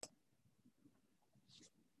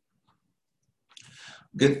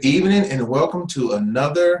Good evening and welcome to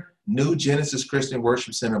another New Genesis Christian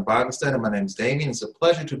Worship Center Bible study. My name is Damien. It's a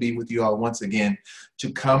pleasure to be with you all once again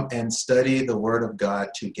to come and study the Word of God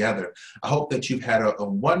together. I hope that you've had a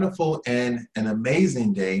wonderful and an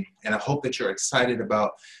amazing day, and I hope that you're excited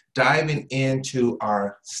about diving into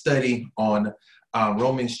our study on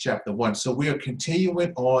Romans chapter 1. So we are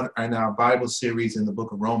continuing on in our Bible series in the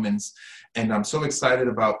book of Romans, and I'm so excited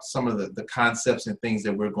about some of the concepts and things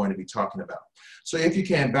that we're going to be talking about. So if you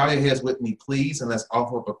can, bow your heads with me, please, and let's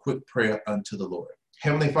offer up a quick prayer unto the Lord.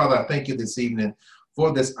 Heavenly Father, I thank you this evening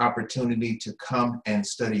for this opportunity to come and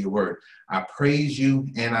study your word. I praise you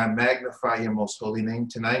and I magnify your most holy name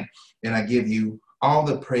tonight, and I give you all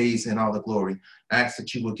the praise and all the glory. I ask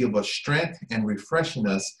that you will give us strength and refreshing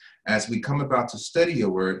us as we come about to study your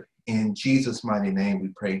word. In Jesus' mighty name we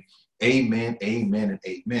pray. Amen, amen, and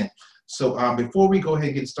amen. So before we go ahead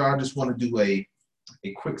and get started, I just want to do a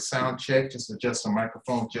quick sound check, just adjust the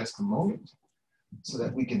microphone just a moment so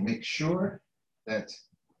that we can make sure that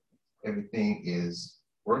everything is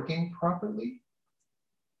working properly.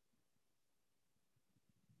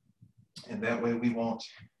 And that way we won't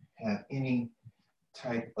have any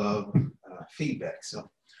type of feedback. So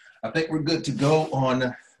I think we're good to go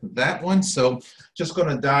on that one. So just going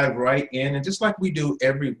to dive right in. And just like we do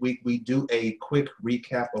every week, we do a quick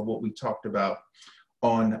recap of what we talked about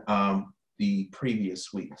on the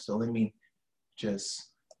previous week. So let me just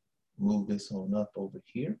move this on up over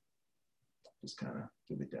here. Just kind of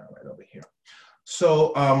give it down right over here.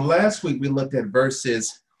 So last week we looked at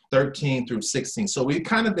verses 13 through 16. So we've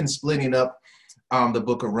kind of been splitting up the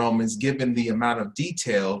book of Romans, given the amount of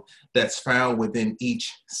detail that's found within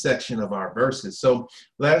each section of our verses. So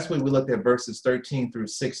last week we looked at verses 13 through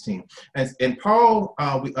 16. And Paul,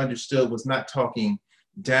 we understood, was not talking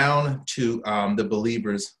down to the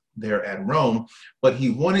believers there at Rome, but he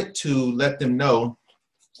wanted to let them know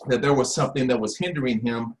that there was something that was hindering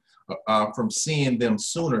him from seeing them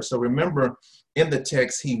sooner. So remember, in the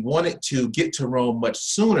text, he wanted to get to Rome much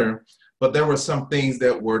sooner, but there were some things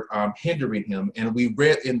that were hindering him. And we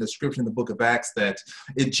read in the scripture in the book of Acts that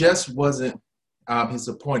it just wasn't his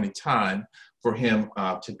appointed time for him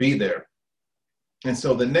to be there. And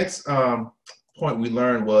so the next point we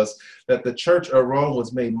learned was that the church of Rome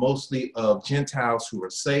was made mostly of Gentiles who were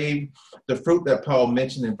saved. The fruit that Paul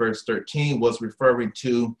mentioned in verse 13 was referring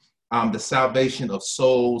to the salvation of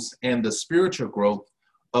souls and the spiritual growth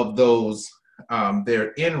of those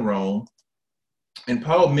there in Rome. And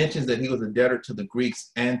Paul mentions that he was a debtor to the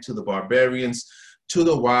Greeks and to the barbarians, to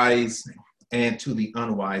the wise and to the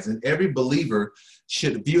unwise. And every believer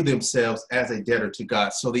should view themselves as a debtor to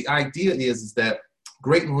God. So the idea is that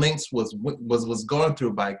great lengths was gone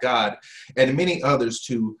through by God and many others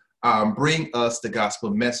to bring us the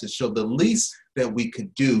gospel message. So the least that we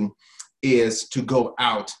could do is to go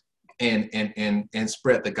out and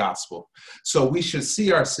spread the gospel. So we should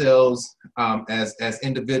see ourselves as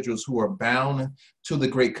individuals who are bound to the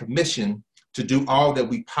Great Commission to do all that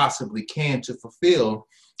we possibly can to fulfill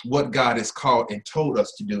what God has called and told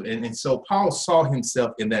us to do. And so Paul saw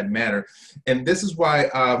himself in that manner. And this is why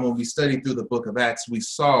when we studied through the book of Acts, we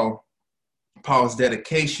saw Paul's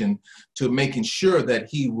dedication to making sure that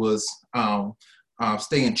he was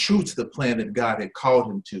staying true to the plan that God had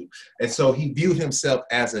called him to. And so he viewed himself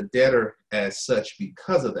as a debtor as such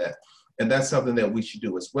because of that. And that's something that we should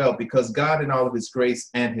do as well, because God in all of his grace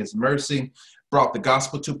and his mercy brought the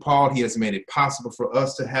gospel to Paul. He has made it possible for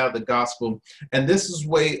us to have the gospel. And this is a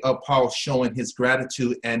way of Paul showing his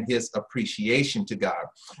gratitude and his appreciation to God.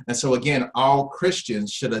 And so again, all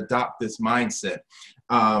Christians should adopt this mindset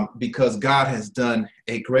because God has done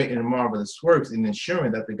a great and marvelous works in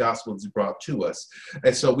ensuring that the gospel is brought to us.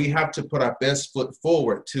 And so we have to put our best foot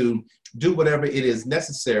forward to do whatever it is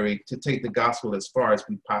necessary to take the gospel as far as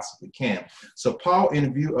we possibly can. So Paul,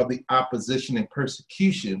 in view of the opposition and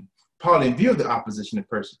persecution,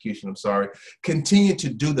 continued to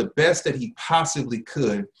do the best that he possibly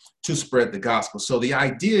could to spread the gospel. So the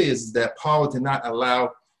idea is that Paul did not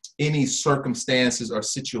allow any circumstances or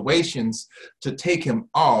situations to take him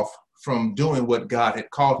off from doing what God had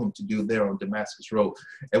called him to do there on Damascus Road.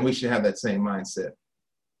 And we should have that same mindset.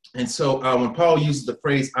 And so when Paul uses the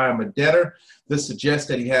phrase, I am a debtor, this suggests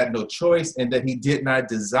that he had no choice and that he did not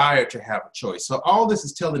desire to have a choice. So all this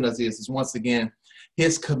is telling us is once again,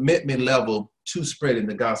 his commitment level to spreading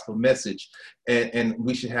the gospel message. And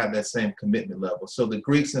we should have that same commitment level. So the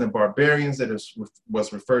Greeks and the barbarians that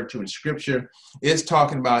was referred to in scripture is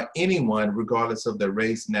talking about anyone, regardless of their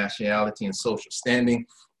race, nationality, and social standing.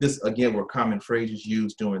 This, again, were common phrases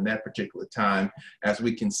used during that particular time, as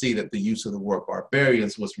we can see that the use of the word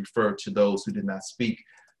barbarians was referred to those who did not speak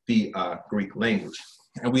the Greek language.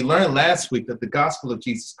 And we learned last week that the gospel of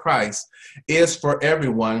Jesus Christ is for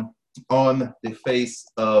everyone on the face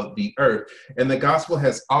of the earth. And the gospel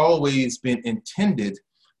has always been intended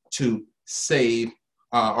to save,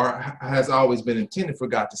 or has always been intended for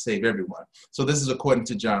God to save everyone. So this is according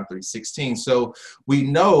to John 3:16. So we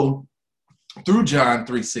know through John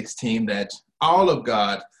 3:16 that all of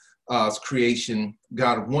God's creation,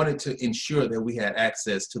 God wanted to ensure that we had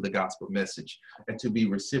access to the gospel message and to be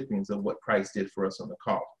recipients of what Christ did for us on the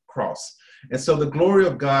cross. And so the glory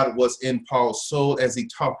of God was in Paul's soul as he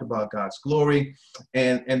talked about God's glory.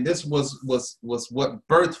 And this was what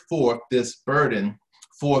birthed forth this burden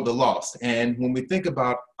for the lost. And when we think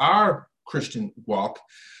about our Christian walk,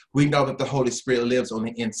 we know that the Holy Spirit lives on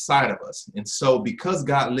the inside of us. And so because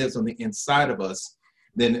God lives on the inside of us,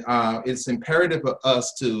 then it's imperative for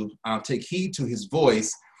us to take heed to his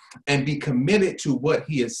voice and be committed to what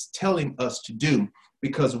he is telling us to do.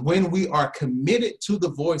 Because when we are committed to the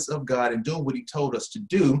voice of God and doing what he told us to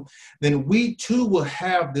do, then we too will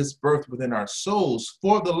have this birth within our souls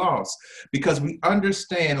for the lost, because we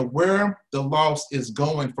understand where the lost is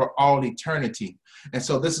going for all eternity. And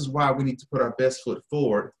so this is why we need to put our best foot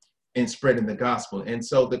forward in spreading the gospel. And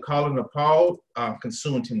so the calling of Paul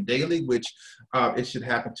consumed him daily, which it should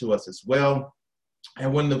happen to us as well.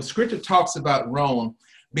 And when the scripture talks about Rome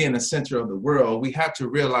being the center of the world, we have to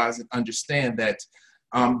realize and understand that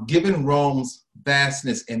given Rome's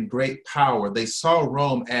vastness and great power, they saw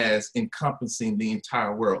Rome as encompassing the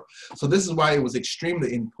entire world. So this is why it was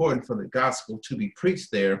extremely important for the gospel to be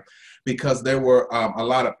preached there, because there were a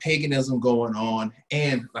lot of paganism going on.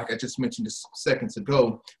 And like I just mentioned just seconds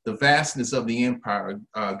ago, the vastness of the empire,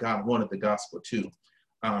 God wanted the gospel to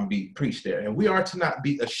be preached there. And we are to not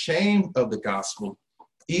be ashamed of the gospel,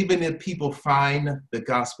 even if people find the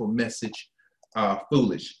gospel message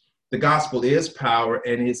foolish. The gospel is power,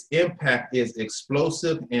 and its impact is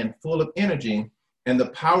explosive and full of energy. And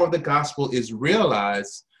the power of the gospel is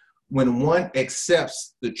realized when one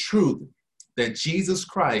accepts the truth that Jesus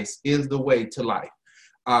Christ is the way to life.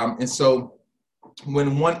 And so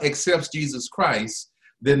when one accepts Jesus Christ,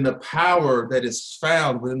 then the power that is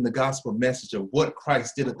found within the gospel message of what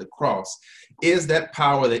Christ did at the cross is that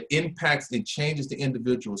power that impacts and changes the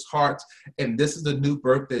individual's heart. And this is the new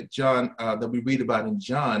birth that that we read about in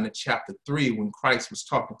John chapter 3, when Christ was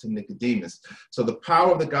talking to Nicodemus. So the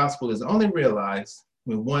power of the gospel is only realized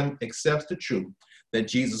when one accepts the truth that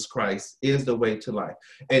Jesus Christ is the way to life.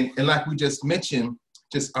 And like we just mentioned,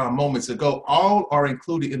 just moments ago, all are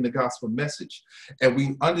included in the gospel message. And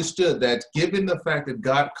we understood that given the fact that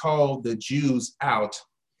God called the Jews out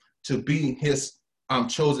to be his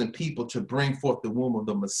chosen people to bring forth the womb of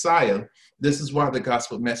the Messiah, this is why the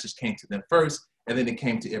gospel message came to them first, and then it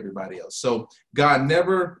came to everybody else. So God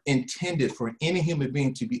never intended for any human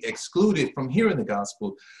being to be excluded from hearing the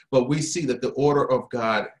gospel, but we see that the order of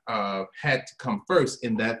God had to come first,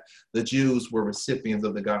 in that the Jews were recipients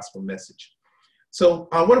of the gospel message. So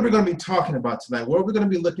what are we going to be talking about tonight? Well, we're going to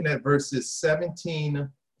be looking at verses 17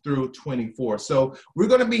 through 24. So we're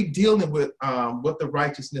going to be dealing with what the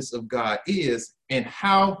righteousness of God is and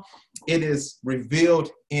how it is revealed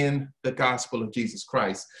in the gospel of Jesus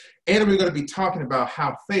Christ. And we're going to be talking about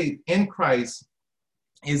how faith in Christ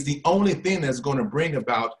is the only thing that's going to bring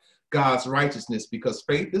about God's righteousness, because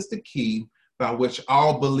faith is the key by which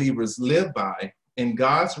all believers live by, and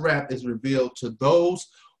God's wrath is revealed to those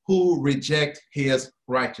who reject his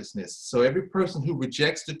righteousness. So every person who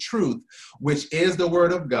rejects the truth, which is the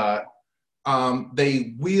word of God,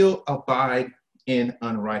 they will abide in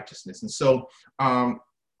unrighteousness. And so I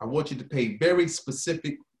want you to pay very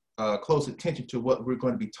specific, close attention to what we're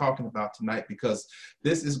going to be talking about tonight, because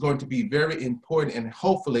this is going to be very important, and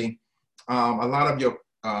hopefully a lot of your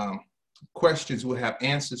questions will have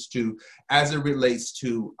answers to as it relates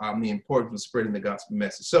to the importance of spreading the gospel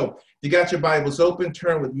message. So you got your Bibles open,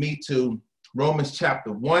 turn with me to Romans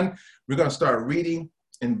chapter 1. We're going to start reading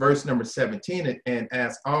in verse number 17. And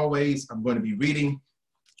as always, I'm going to be reading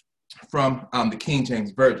from the King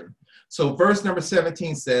James Version. So verse number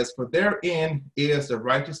 17 says, "For therein is the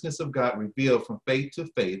righteousness of God revealed from faith to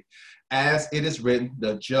faith, as it is written,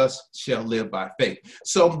 the just shall live by faith."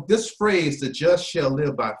 So this phrase, the just shall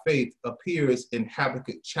live by faith, appears in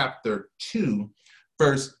Habakkuk chapter 2,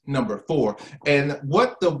 verse number 4. And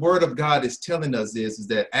what the word of God is telling us is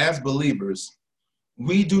that as believers,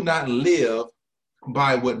 we do not live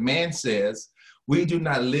by what man says. We do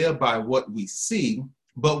not live by what we see,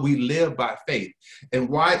 but we live by faith. And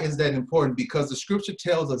why is that important? Because the scripture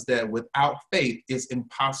tells us that without faith, it's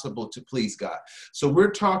impossible to please God. So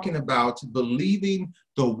we're talking about believing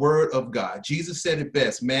the word of God. Jesus said it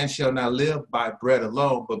best, man shall not live by bread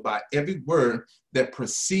alone, but by every word that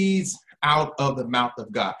proceeds out of the mouth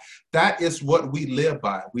of God. That is what we live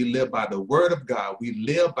by. We live by the word of God. We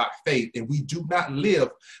live by faith, and we do not live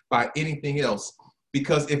by anything else.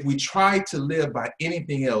 Because if we try to live by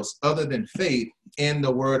anything else other than faith in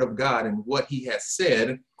the word of God and what he has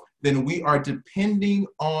said, then we are depending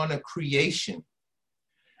on a creation.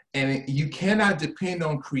 And you cannot depend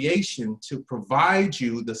on creation to provide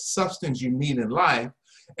you the substance you need in life.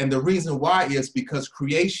 And the reason why is because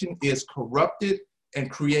creation is corrupted and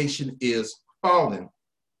creation is fallen.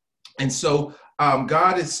 And so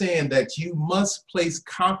God is saying that you must place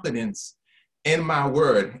confidence in my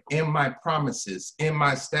word, in my promises, in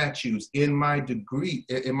my statutes, in my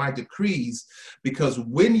decrees, because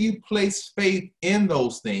when you place faith in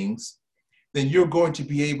those things, then you're going to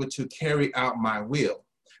be able to carry out my will.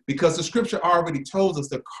 Because the scripture already tells us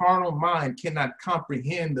the carnal mind cannot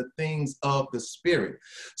comprehend the things of the spirit.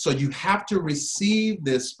 So you have to receive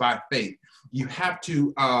this by faith. You have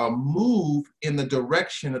to move in the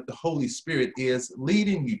direction that the Holy Spirit is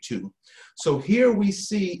leading you to. So here we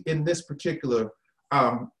see in this particular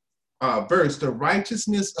verse, the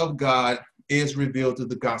righteousness of God is revealed through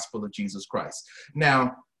the gospel of Jesus Christ.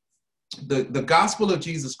 Now, the gospel of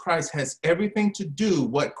Jesus Christ has everything to do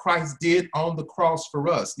what Christ did on the cross for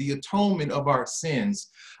us, the atonement of our sins,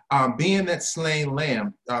 being that slain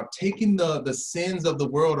lamb, taking the sins of the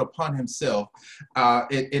world upon himself,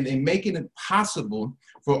 and making it possible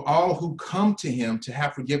for all who come to him to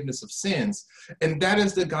have forgiveness of sins. And that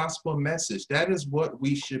is the gospel message. That is what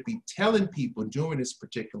we should be telling people during this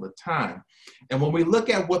particular time. And when we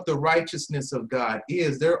look at what the righteousness of God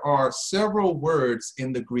is, there are several words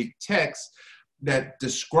in the Greek text that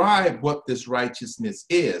describe what this righteousness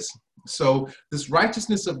is. So this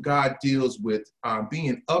righteousness of God deals with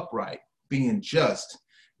being upright, being just,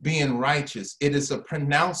 being righteous. It is a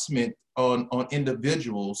pronouncement on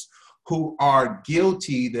individuals who are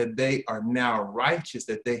guilty, that they are now righteous,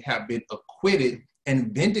 that they have been acquitted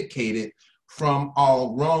and vindicated from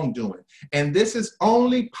all wrongdoing. And this is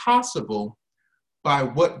only possible by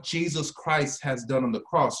what Jesus Christ has done on the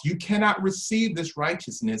cross. You cannot receive this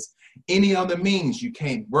righteousness any other means. You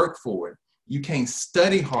can't work for it. You can't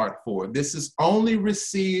study hard for it. This is only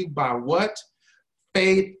received by what?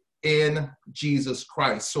 Faith in Jesus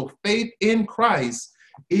Christ. So faith in Christ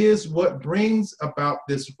is what brings about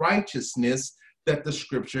this righteousness that the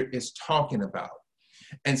scripture is talking about.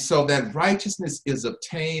 And so that righteousness is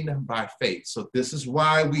obtained by faith. So this is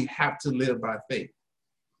why we have to live by faith.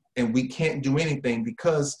 And we can't do anything,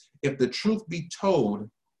 because if the truth be told,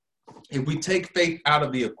 if we take faith out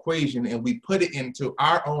of the equation and we put it into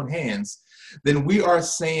our own hands, then we are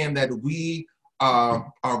saying that we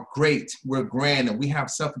are great, we're grand, and we have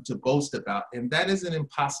something to boast about. And that is an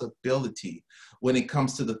impossibility when it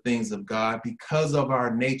comes to the things of God, because of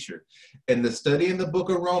our nature. And the study in the book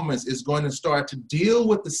of Romans is going to start to deal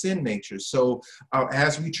with the sin nature. So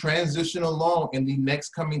as we transition along in the next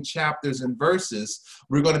coming chapters and verses,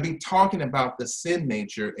 we're going to be talking about the sin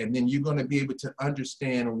nature, and then you're going to be able to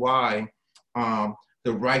understand why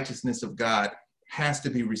the righteousness of God has to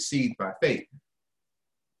be received by faith.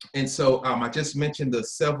 And so I just mentioned the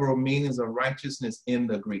several meanings of righteousness in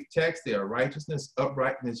the Greek text. They are righteousness,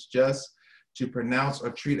 uprightness, just, to pronounce or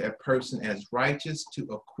treat a person as righteous, to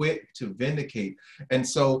acquit, to vindicate. And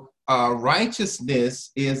so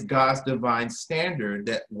righteousness is God's divine standard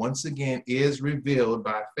that once again is revealed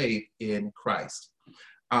by faith in Christ.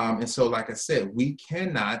 And so, like I said, we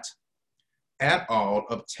cannot at all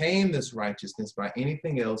obtain this righteousness by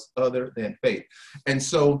anything else other than faith. And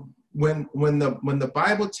so when the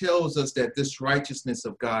Bible tells us that this righteousness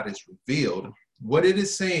of God is revealed, what it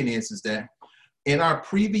is saying is that in our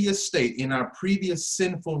previous state, in our previous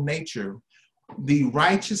sinful nature, the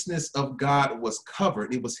righteousness of God was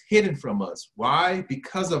covered. It was hidden from us. Why?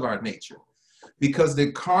 Because of our nature. Because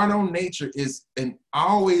the carnal nature is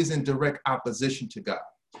always in direct opposition to God.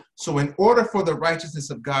 So in order for the righteousness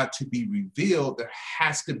of God to be revealed, there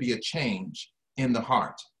has to be a change in the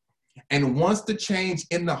heart. And once the change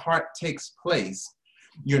in the heart takes place,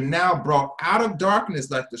 you're now brought out of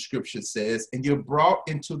darkness, like the scripture says, and you're brought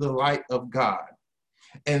into the light of God.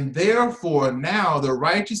 And therefore, now the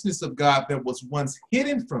righteousness of God that was once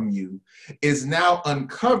hidden from you is now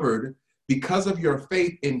uncovered because of your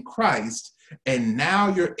faith in Christ. And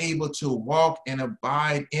now you're able to walk and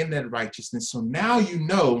abide in that righteousness. So now you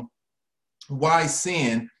know why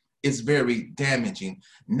sin is very damaging.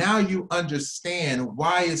 Now you understand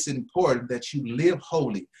why it's important that you live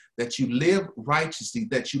holy, that you live righteously,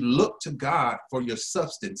 that you look to God for your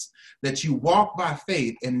substance, that you walk by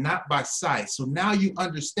faith and not by sight. So now you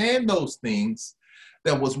understand those things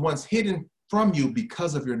that was once hidden from you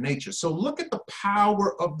because of your nature. So look at the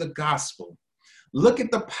power of the gospel. Look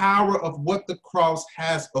at the power of what the cross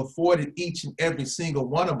has afforded each and every single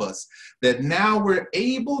one of us, that now we're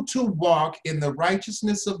able to walk in the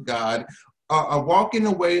righteousness of God, walk in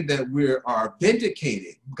a way that we are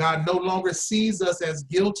vindicated. God no longer sees us as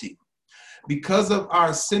guilty. Because of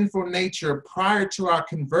our sinful nature prior to our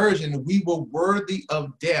conversion, we were worthy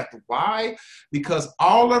of death. Why? Because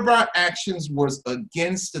all of our actions was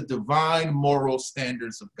against the divine moral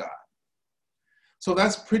standards of God. So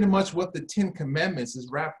that's pretty much what the 10 Commandments is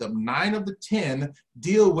wrapped up. 9 of the 10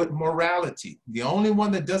 deal with morality. The only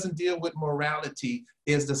one that doesn't deal with morality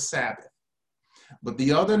is the Sabbath. But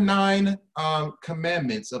the other 9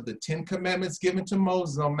 commandments of the 10 commandments given to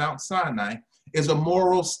Moses on Mount Sinai is a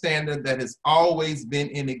moral standard that has always been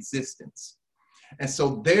in existence. And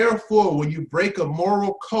so therefore, when you break a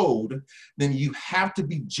moral code, then you have to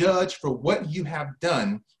be judged for what you have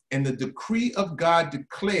done. And the decree of God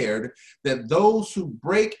declared that those who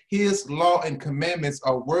break his law and commandments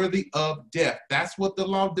are worthy of death. That's what the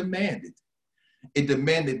law demanded. It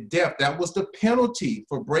demanded death. That was the penalty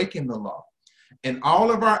for breaking the law. And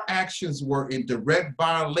all of our actions were in direct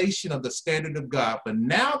violation of the standard of God. But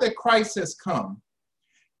now that Christ has come,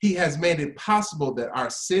 he has made it possible that our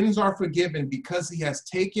sins are forgiven because he has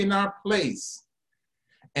taken our place.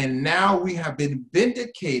 And now we have been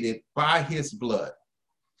vindicated by his blood.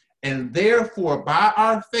 And therefore, by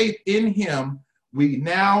our faith in him, we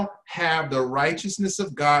now have the righteousness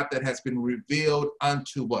of God that has been revealed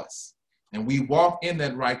unto us. And we walk in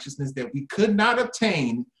that righteousness that we could not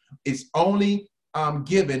obtain. It's only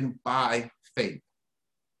given by faith.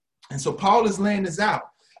 And so Paul is laying this out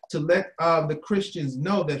to let the Christians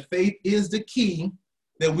know that faith is the key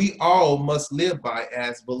that we all must live by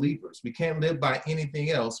as believers. We can't live by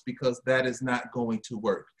anything else because that is not going to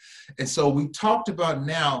work. And so we talked about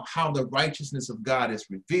now how the righteousness of God is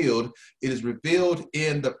revealed. It is revealed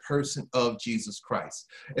in the person of Jesus Christ.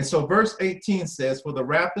 And so verse 18 says, "For the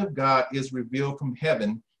wrath of God is revealed from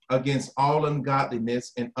heaven against all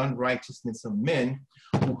ungodliness and unrighteousness of men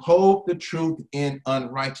who hold the truth in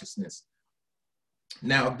unrighteousness."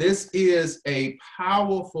 Now, this is a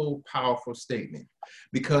powerful, powerful statement,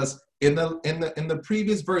 because in the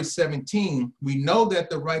previous verse 17, we know that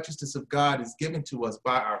the righteousness of God is given to us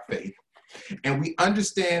by our faith. And we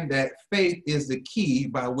understand that faith is the key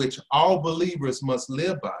by which all believers must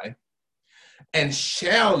live by and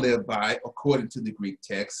shall live by, according to the Greek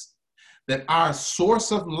text, that our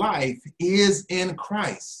source of life is in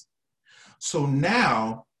Christ. So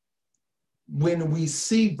now, when we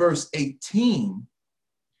see verse 18,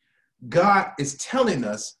 God is telling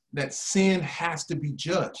us that sin has to be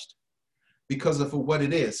judged because of what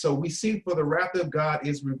it is. So we see, for the wrath of God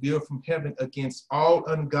is revealed from heaven against all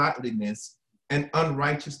ungodliness and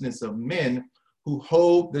unrighteousness of men who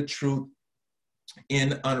hold the truth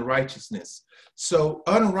in unrighteousness. So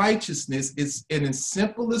unrighteousness is, in its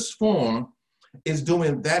simplest form, is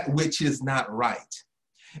doing that which is not right.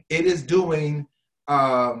 It is doing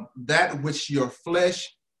that which your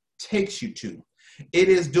flesh takes you to. It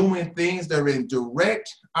is doing things that are in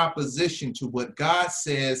direct opposition to what God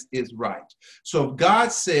says is right. So if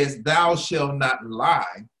God says, "Thou shalt not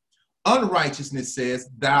lie," unrighteousness says,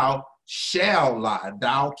 "Thou shalt lie,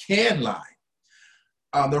 thou can lie."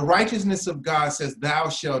 The righteousness of God says, "Thou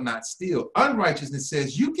shalt not steal." Unrighteousness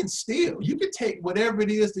says, you can steal. You can take whatever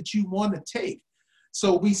it is that you want to take.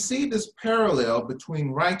 So we see this parallel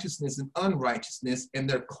between righteousness and unrighteousness, and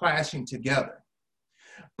they're clashing together.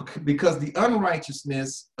 Because the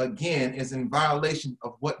unrighteousness, again, is in violation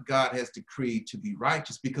of what God has decreed to be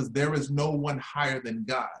righteous, because there is no one higher than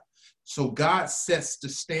God. So God sets the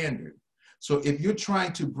standard. So if you're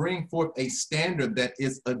trying to bring forth a standard that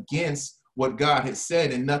is against what God has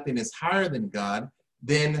said and nothing is higher than God,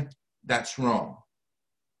 then that's wrong.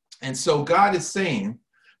 And so God is saying,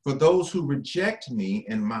 "For those who reject me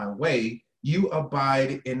and my way, you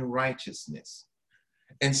abide in righteousness."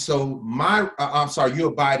 And so you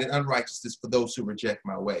abide in unrighteousness for those who reject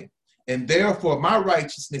my way. And therefore my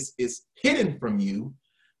righteousness is hidden from you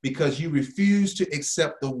because you refuse to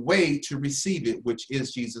accept the way to receive it, which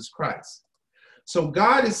is Jesus Christ. So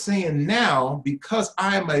God is saying, now, because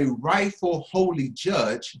I am a rightful holy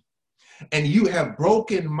judge and you have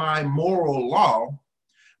broken my moral law,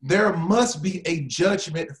 there must be a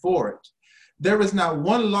judgment for it. There is not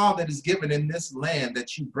one law that is given in this land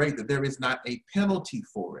that you break, that there is not a penalty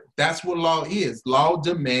for it. That's what law is. Law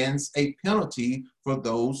demands a penalty for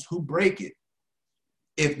those who break it.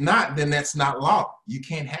 If not, then that's not law. You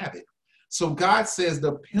can't have it. So God says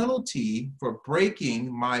the penalty for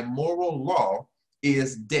breaking my moral law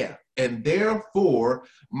is death, and therefore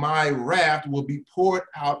my wrath will be poured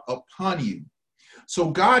out upon you.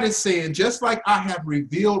 So God is saying, just like I have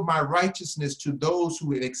revealed my righteousness to those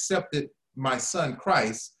who accepted my son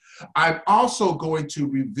Christ, I'm also going to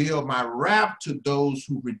reveal my wrath to those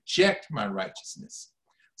who reject my righteousness.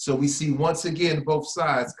 So we see once again both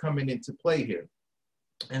sides coming into play here.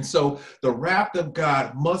 And so the wrath of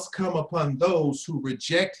God must come upon those who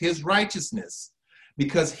reject his righteousness,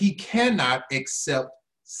 because he cannot accept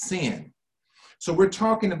sin. So we're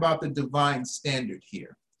talking about the divine standard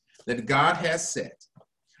here that God has set,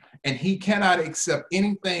 and he cannot accept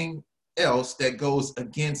anything else that goes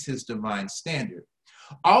against his divine standard.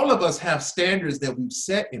 All of us have standards that we've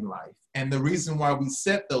set in life, and the reason why we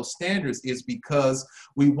set those standards is because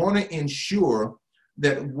we want to ensure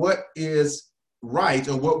that what is right,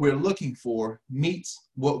 or what we're looking for, meets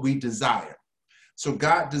what we desire. So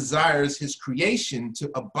God desires his creation to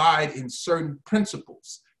abide in certain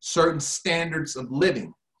principles, certain standards of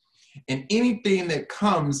living. And anything that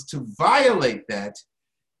comes to violate that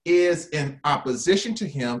is in opposition to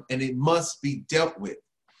him, and it must be dealt with.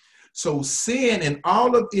 So sin in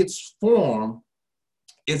all of its form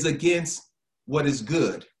is against what is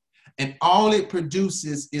good, and all it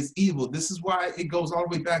produces is evil. This is why it goes all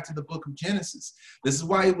the way back to the book of Genesis. This is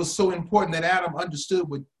why it was so important that Adam understood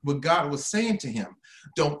what God was saying to him.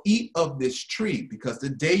 Don't eat of this tree, because the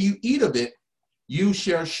day you eat of it, you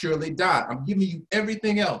shall surely die. I'm giving you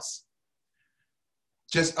everything else.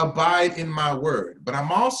 Just abide in my word. But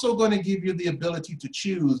I'm also going to give you the ability to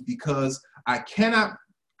choose, because I cannot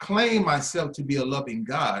claim myself to be a loving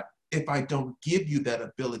God if I don't give you that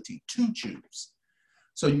ability to choose.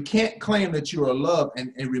 So you can't claim that you're a love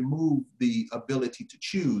and remove the ability to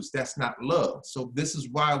choose. That's not love. So this is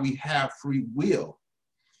why we have free will.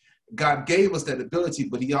 God gave us that ability,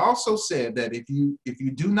 but he also said that if you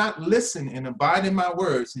do not listen and abide in my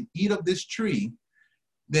words and eat of this tree,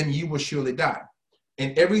 then you will surely die.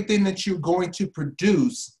 And everything that you're going to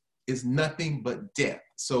produce is nothing but death.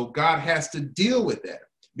 So God has to deal with that,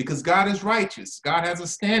 because God is righteous. God has a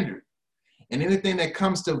standard. And anything that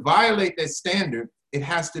comes to violate that standard, it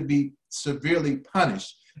has to be severely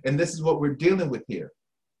punished. And this is what we're dealing with here.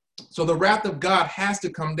 So the wrath of God has to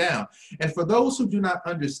come down. And for those who do not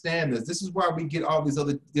understand this, this is why we get all these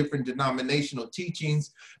other different denominational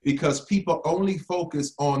teachings, because people only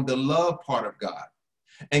focus on the love part of God.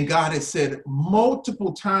 And God has said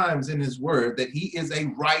multiple times in his word that he is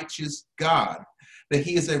a righteous God, that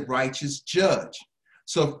he is a righteous judge.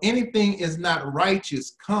 So if anything is not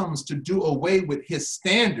righteous comes to do away with his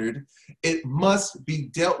standard, it must be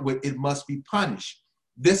dealt with. It must be punished.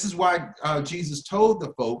 This is why Jesus told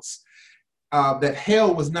the folks that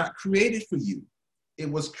hell was not created for you.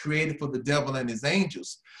 It was created for the devil and his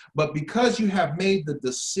angels. But because you have made the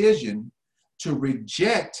decision to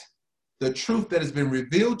reject the truth that has been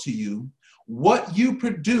revealed to you, what you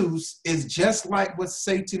produce is just like what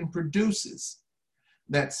Satan produces.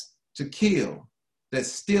 That's to kill,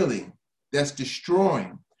 that's stealing, that's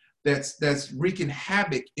destroying, that's wreaking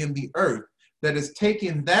havoc in the earth, that is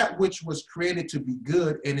taking that which was created to be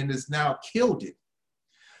good and it has now killed it.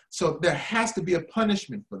 So there has to be a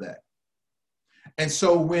punishment for that. And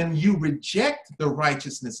so when you reject the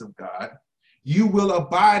righteousness of God, you will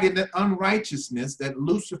abide in the unrighteousness that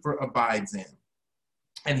Lucifer abides in.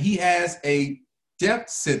 And he has a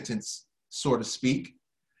death sentence, so to speak.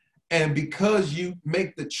 And because you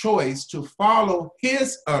make the choice to follow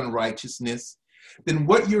his unrighteousness, then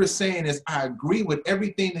what you're saying is, I agree with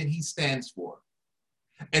everything that he stands for.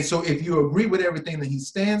 And so if you agree with everything that he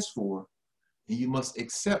stands for, then you must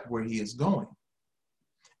accept where he is going.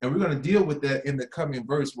 And we're going to deal with that in the coming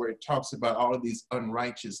verse, where it talks about all of these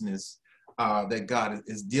unrighteousness that God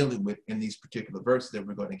is dealing with in these particular verses that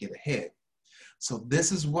we're going to get ahead. So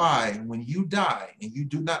this is why when you die and you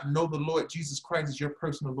do not know the Lord Jesus Christ as your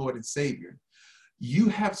personal Lord and Savior, you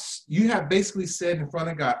have basically said in front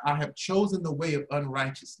of God, I have chosen the way of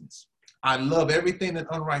unrighteousness. I love everything that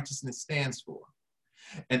unrighteousness stands for.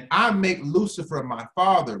 And I make Lucifer my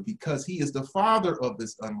father, because he is the father of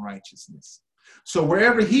this unrighteousness. So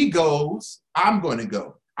wherever he goes, I'm going to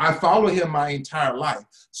go. I follow him my entire life.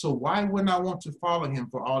 So why wouldn't I want to follow him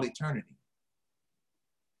for all eternity?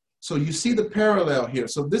 So you see the parallel here.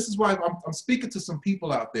 So this is why I'm speaking to some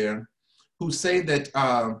people out there who say that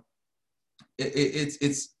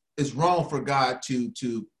it's wrong for God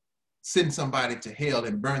to send somebody to hell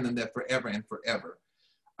and burn them there forever and forever.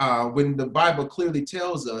 When the Bible clearly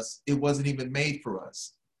tells us it wasn't even made for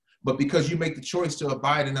us. But because you make the choice to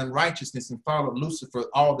abide in unrighteousness and follow Lucifer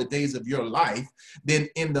all the days of your life, then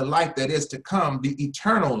in the life that is to come, the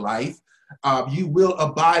eternal life, you will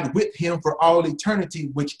abide with him for all eternity,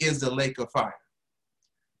 which is the lake of fire.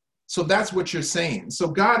 So that's what you're saying. So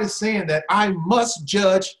God is saying that I must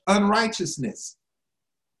judge unrighteousness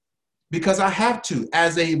because I have to.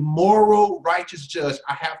 As a moral, righteous judge,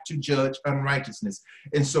 I have to judge unrighteousness.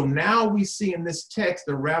 And so now we see in this text,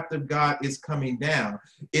 the wrath of God is coming down.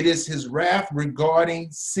 It is his wrath regarding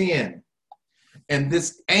sin. And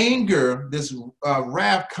this anger, this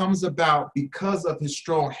wrath comes about because of his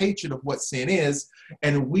strong hatred of what sin is.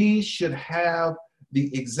 And we should have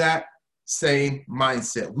the exact same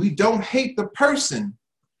mindset. We don't hate the person.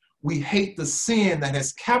 We hate the sin that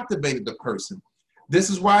has captivated the person. This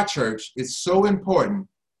is why, church, it's so important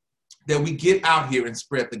that we get out here and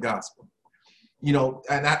spread the gospel. You know,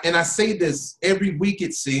 and I say this every week,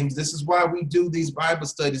 it seems. This is why we do these Bible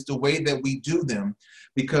studies the way that we do them,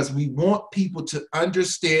 because we want people to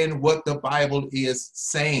understand what the Bible is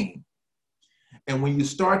saying. And when you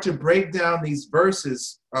start to break down these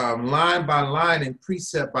verses line by line and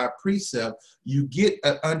precept by precept, you get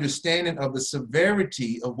an understanding of the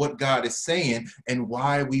severity of what God is saying and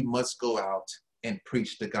why we must go out and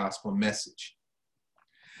preach the gospel message.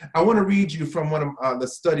 I want to read you from one of the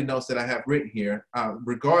study notes that I have written here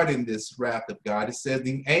regarding this wrath of God. It says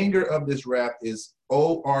the anger of this wrath is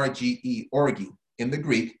O-R-G-E, orge in the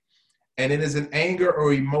Greek, and it is an anger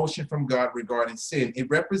or emotion from God regarding sin. It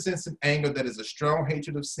represents an anger that is a strong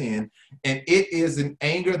hatred of sin, and it is an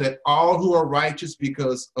anger that all who are righteous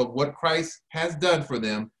because of what Christ has done for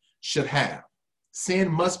them should have.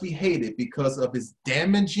 Sin must be hated because of its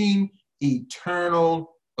damaging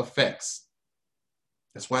eternal effects.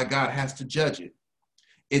 That's why God has to judge it.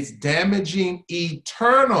 It's damaging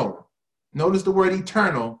eternal, notice the word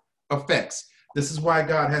eternal, effects. This is why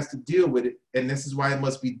God has to deal with it, and this is why it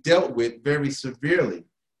must be dealt with very severely.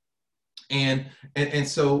 And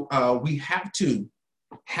so we have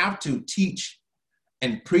to teach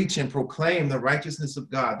and preach and proclaim the righteousness of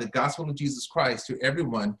God, the gospel of Jesus Christ, to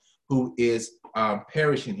everyone who is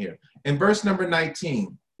perishing here. In verse number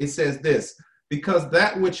 19, it says this: because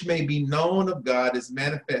that which may be known of God is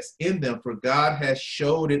manifest in them, for God has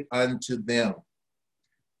showed it unto them.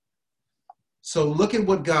 So look at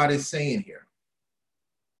what God is saying here.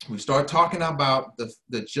 We start talking about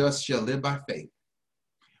the just shall live by faith.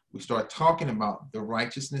 We start talking about the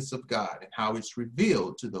righteousness of God and how it's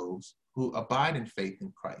revealed to those who abide in faith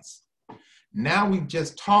in Christ. Now we've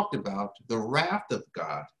just talked about the wrath of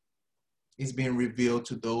God is being revealed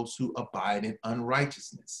to those who abide in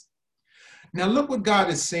unrighteousness. Now look what God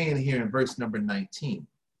is saying here in verse number 19.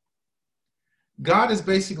 God is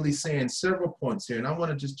basically saying several points here, and I want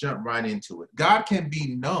to just jump right into it. God can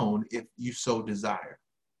be known if you so desire.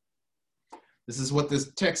 This is what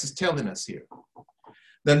this text is telling us here.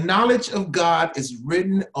 The knowledge of God is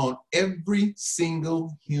written on every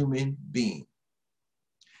single human being.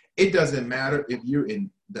 It doesn't matter if you're in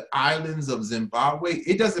the islands of Zimbabwe.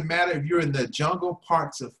 It doesn't matter if you're in the jungle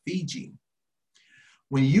parts of Fiji.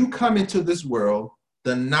 When you come into this world,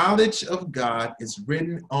 the knowledge of God is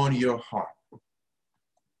written on your heart.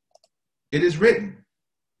 It is written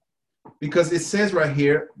because it says right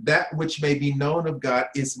here, that which may be known of God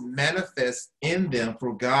is manifest in them,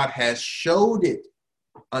 for God has showed it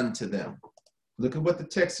unto them. Look at what the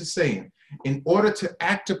text is saying. In order to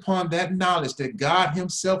act upon that knowledge that God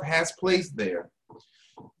himself has placed there,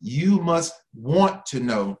 you must want to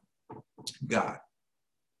know God.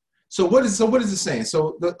 So what is it saying?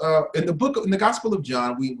 So in the Gospel of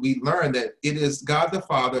John, we learn that it is God the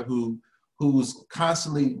Father who's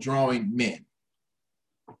constantly drawing men.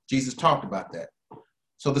 Jesus talked about that.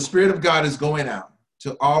 So the Spirit of God is going out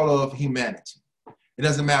to all of humanity. It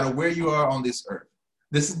doesn't matter where you are on this earth.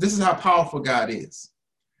 This is how powerful God is.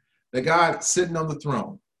 That God sitting on the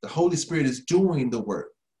throne, the Holy Spirit is doing the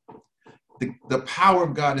work. The power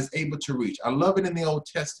of God is able to reach. I love it in the Old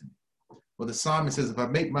Testament, where the psalmist says, if I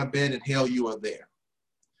make my bed in hell, you are there.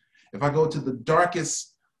 If I go to the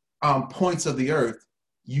darkest points of the earth,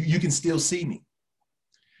 you can still see me.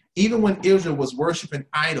 Even when Israel was worshiping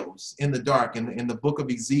idols in the dark, in the book of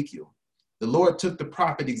Ezekiel, the Lord took the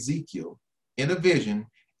prophet Ezekiel in a vision,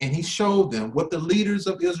 and he showed them what the leaders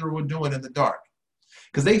of Israel were doing in the dark.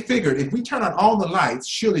 Because they figured, if we turn on all the lights,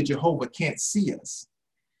 surely Jehovah can't see us.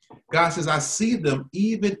 God says, I see them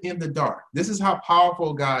even in the dark. This is how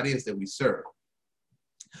powerful God is that we serve.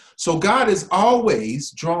 So God is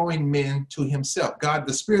always drawing men to himself. God,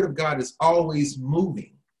 the Spirit of God is always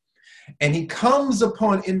moving. And he comes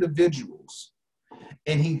upon individuals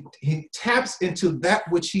and he taps into that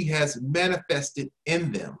which he has manifested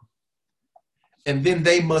in them. And then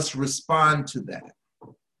they must respond to that.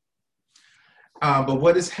 But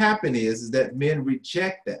what has happened is that men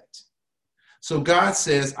reject that. So God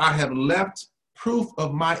says, I have left proof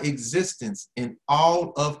of my existence in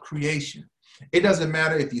all of creation. It doesn't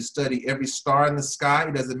matter if you study every star in the sky.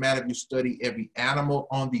 It doesn't matter if you study every animal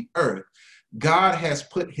on the earth. God has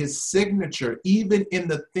put his signature even in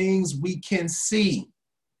the things we can see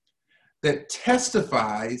that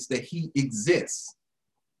testifies that he exists.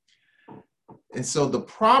 And so the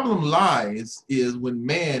problem lies is when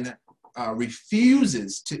man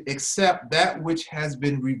refuses to accept that which has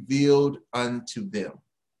been revealed unto them.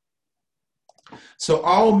 So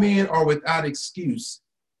all men are without excuse,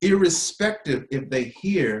 irrespective if they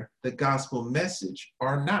hear the gospel message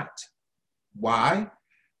or not. Why?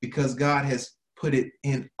 Because God has put it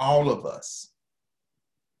in all of us.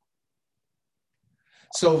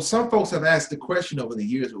 So some folks have asked the question over the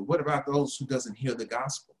years, well, what about those who doesn't hear the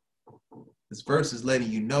gospel? This verse is letting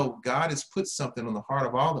you know God has put something on the heart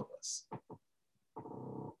of all of us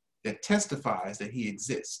that testifies that he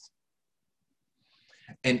exists.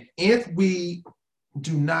 And if we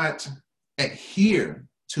do not adhere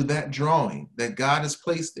to that drawing that God has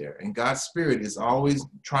placed there, and God's Spirit is always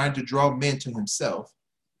trying to draw men to himself,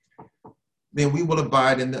 then we will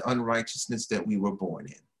abide in the unrighteousness that we were born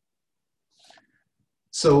in.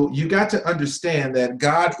 So you got to understand that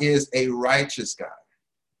God is a righteous God.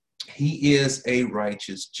 He is a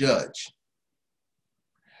righteous judge.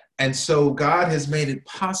 And so God has made it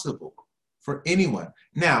possible for anyone.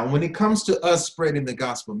 Now, when it comes to us spreading the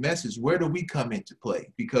gospel message, where do we come into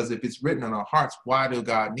play? Because if it's written on our hearts, why does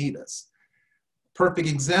God need us? Perfect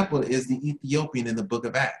example is the Ethiopian in the book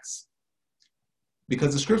of Acts.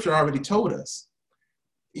 Because the scripture already told us,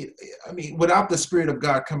 without the Spirit of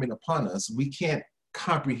God coming upon us, we can't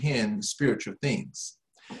comprehend spiritual things.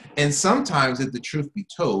 And sometimes, if the truth be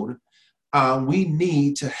told, we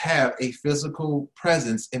need to have a physical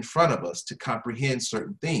presence in front of us to comprehend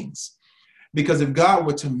certain things. Because if God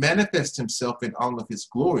were to manifest himself in all of his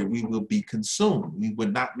glory, we will be consumed. We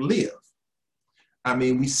would not live.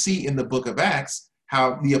 We see in the book of Acts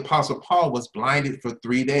how the Apostle Paul was blinded for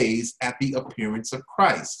 3 days at the appearance of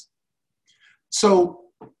Christ. So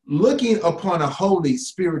looking upon a holy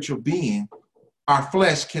spiritual being, our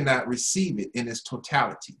flesh cannot receive it in its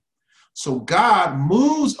totality. So God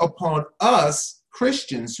moves upon us,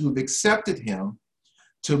 Christians who have accepted him,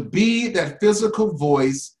 to be that physical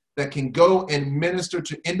voice that can go and minister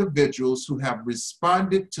to individuals who have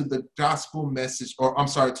responded to the gospel message,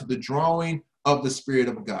 to the drawing of the Spirit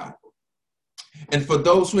of God. And for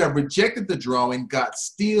those who have rejected the drawing, God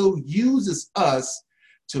still uses us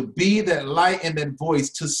to be that light and that voice,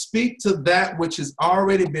 to speak to that which has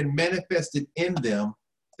already been manifested in them,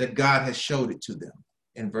 that God has showed it to them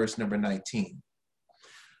in verse number 19.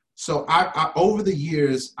 So I over the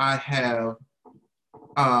years, I have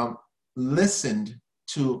listened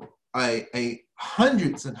to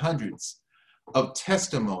hundreds and hundreds of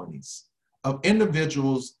testimonies of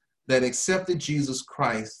individuals that accepted Jesus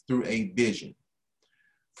Christ through a vision.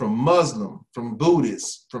 From Muslim, from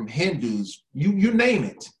Buddhists, from Hindus, you name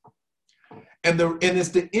it. And it's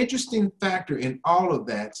the interesting factor in all of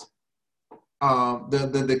that.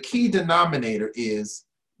 The key denominator is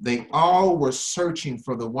they all were searching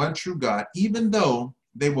for the one true God, even though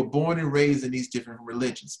they were born and raised in these different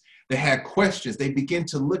religions. They had questions. They began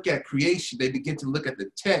to look at creation. They began to look at the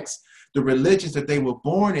text, the religions that they were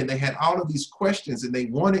born in. They had all of these questions and they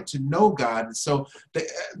wanted to know God. And so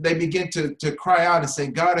they began to cry out and say,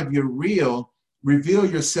 God, if you're real, reveal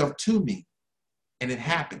yourself to me. And it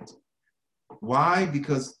happened. Why?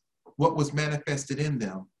 Because what was manifested in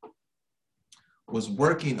them was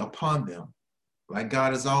working upon them, like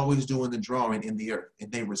God is always doing the drawing in the earth,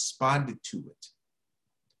 and they responded to it.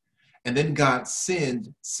 And then God sent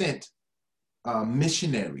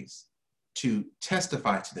missionaries to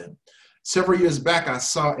testify to them. Several years back, I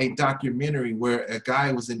saw a documentary where a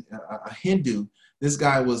guy was a Hindu. This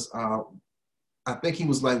guy was, I think he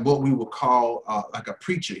was like what we would call like a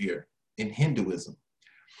preacher here in Hinduism.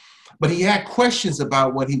 But he had questions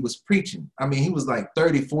about what he was preaching. He was like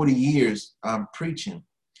 30, 40 years preaching,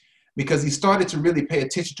 because he started to really pay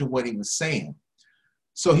attention to what he was saying.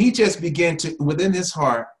 So he just began to, within his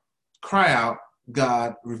heart, cry out,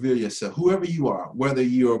 God, reveal yourself. Whoever you are, whether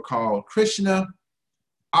you're called Krishna,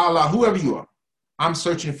 Allah, whoever you are, I'm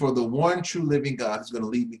searching for the one true living God who's going to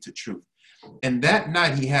lead me to truth. And that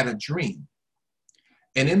night he had a dream.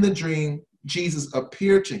 And in the dream, Jesus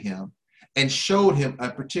appeared to him and showed him a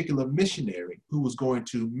particular missionary who was going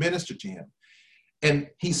to minister to him. And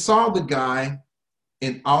he saw the guy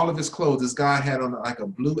in all of his clothes. This guy had on like a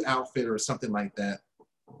blue outfit or something like that.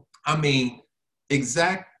 I mean,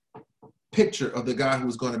 exact picture of the guy who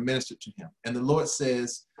was going to minister to him. And the Lord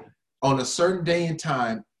says, on a certain day and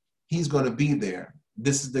time, he's going to be there.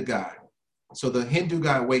 This is the guy. So the Hindu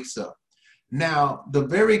guy wakes up. Now, the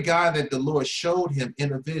very guy that the Lord showed him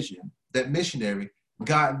in a vision, that missionary,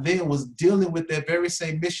 God then was dealing with that very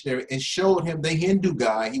same missionary and showed him the Hindu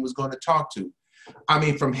guy he was going to talk to. I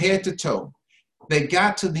mean, from head to toe. They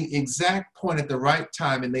got to the exact point at the right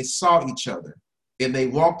time, and they saw each other, and they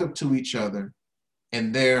walked up to each other,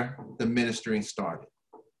 and there the ministering started.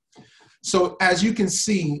 So as you can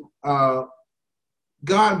see,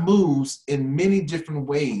 God moves in many different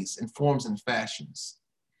ways and forms and fashions.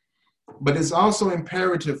 But it's also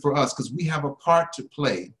imperative for us, because we have a part to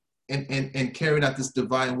play in carrying out this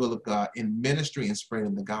divine will of God in ministry and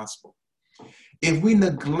spreading the gospel. If we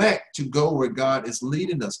neglect to go where God is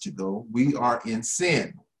leading us to go, we are in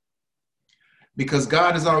sin. Because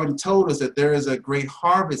God has already told us that there is a great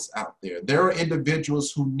harvest out there. There are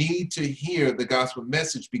individuals who need to hear the gospel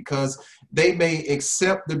message because they may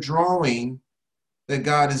accept the drawing that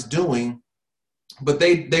God is doing, but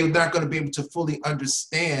they're not going to be able to fully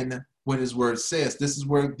understand what his word says. This is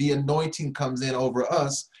where the anointing comes in over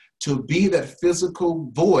us to be that physical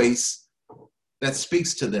voice that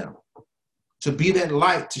speaks to them, to be that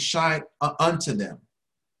light to shine unto them.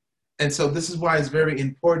 And so this is why it's very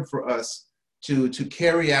important for us to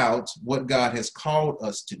carry out what God has called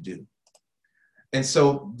us to do. And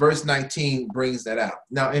so verse 19 brings that out.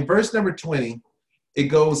 Now in verse number 20, it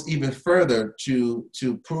goes even further to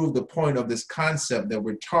prove the point of this concept that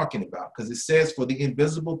we're talking about, because it says, for the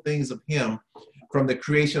invisible things of him from the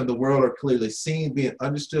creation of the world are clearly seen, being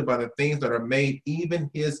understood by the things that are made, even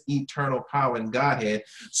his eternal power and Godhead,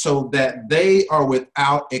 so that they are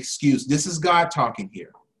without excuse. This is God talking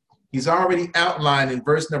here. He's already outlined in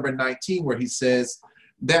verse number 19 where he says,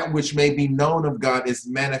 that which may be known of God is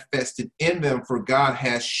manifested in them, for God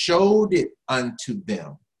has showed it unto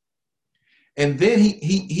them. And then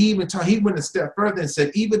he went a step further and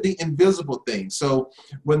said, even the invisible things. So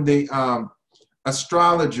when the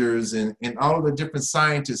astrologers and all of the different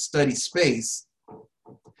scientists study space,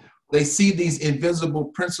 they see these invisible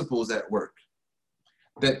principles at work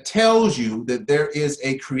that tells you that there is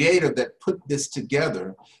a creator that put this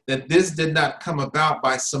together, that this did not come about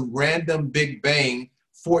by some random Big Bang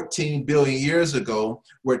 14 billion years ago,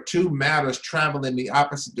 where two matters traveling in the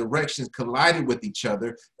opposite directions collided with each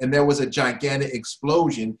other, and there was a gigantic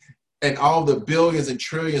explosion, and all the billions and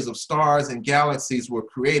trillions of stars and galaxies were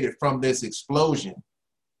created from this explosion.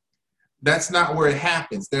 That's not where it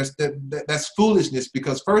happens. That's foolishness,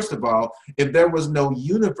 because first of all, if there was no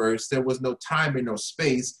universe, there was no time and no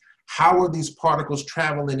space, how are these particles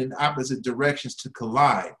traveling in opposite directions to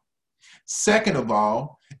collide? Second of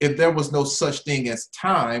all, if there was no such thing as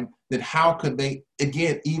time, then how could they,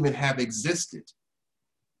 again, even have existed?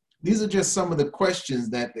 These are just some of the questions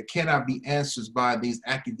that cannot be answered by these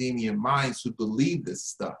academia minds who believe this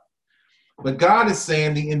stuff. But God is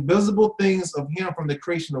saying the invisible things of him from the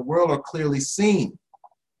creation of the world are clearly seen.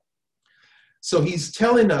 So he's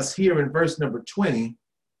telling us here in verse number 20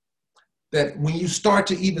 that when you start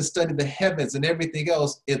to even study the heavens and everything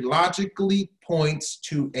else, it logically points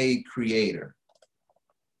to a creator.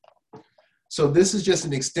 So this is just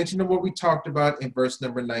an extension of what we talked about in verse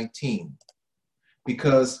number 19.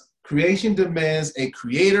 Because creation demands a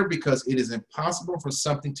creator, because it is impossible for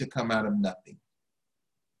something to come out of nothing.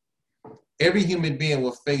 Every human being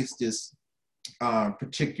will face this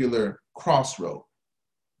particular crossroad.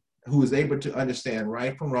 Who is able to understand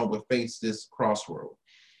right from wrong will face this crossroad.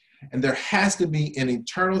 And there has to be an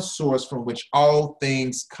eternal source from which all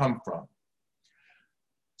things come from.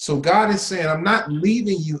 So God is saying, I'm not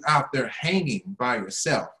leaving you out there hanging by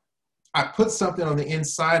yourself. I put something on the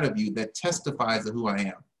inside of you that testifies of who I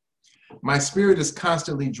am. My spirit is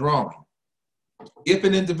constantly drawing. If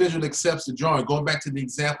an individual accepts the drawing, going back to the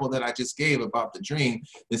example that I just gave about the dream,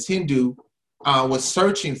 this Hindu was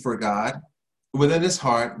searching for God within his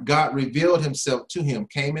heart. God revealed himself to him,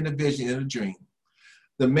 came in a vision, in a dream.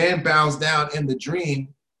 The man bows down in the dream,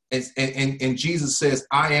 and Jesus says,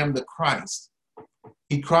 I am the Christ.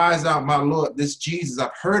 He cries out, my Lord, this Jesus,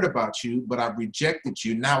 I've heard about you, but I've rejected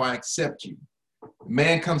you. Now I accept you.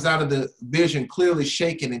 Man comes out of the vision clearly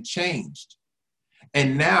shaken and changed.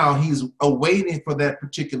 And now he's awaiting for that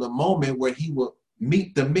particular moment where he will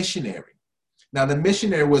meet the missionary. Now the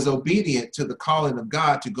missionary was obedient to the calling of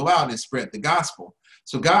God to go out and spread the gospel.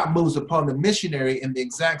 So God moves upon the missionary in the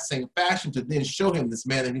exact same fashion to then show him this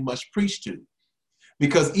man that he must preach to.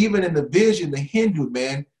 Because even in the vision, the Hindu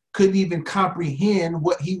man couldn't even comprehend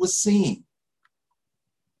what he was seeing.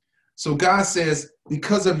 So God says,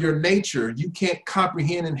 because of your nature, you can't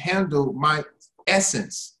comprehend and handle my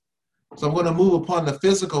essence. So I'm going to move upon the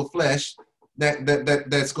physical flesh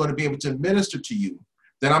that's going to be able to minister to you.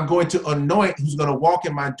 That I'm going to anoint who's going to walk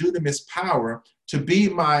in my dunamis power to be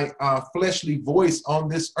my fleshly voice on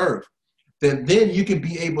this earth. That then you can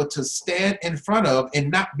be able to stand in front of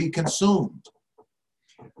and not be consumed.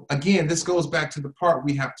 Again, this goes back to the part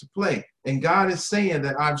we have to play. And God is saying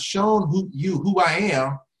that I've shown who I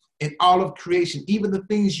am in all of creation, even the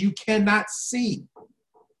things you cannot see.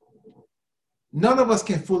 None of us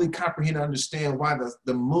can fully comprehend and understand why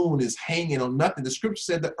the moon is hanging on nothing. The scripture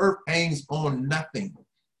said the earth hangs on nothing,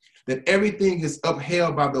 that everything is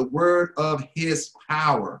upheld by the word of his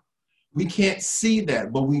power. We can't see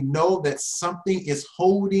that, but we know that something is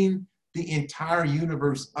holding the entire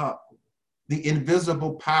universe up. The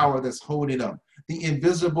invisible power that's holding up, the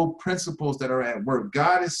invisible principles that are at work.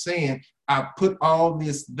 God is saying, I put all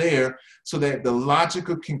this there so that the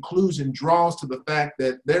logical conclusion draws to the fact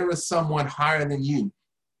that there is someone higher than you.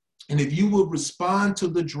 And if you will respond to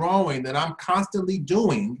the drawing that I'm constantly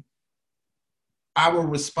doing, I will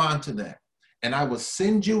respond to that. And I will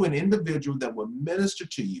send you an individual that will minister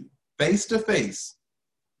to you face to face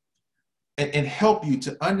and help you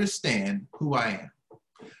to understand who I am.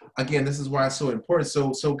 Again, this is why it's so important.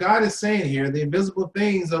 So God is saying here, the invisible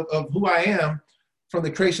things of who I am from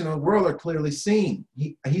the creation of the world are clearly seen.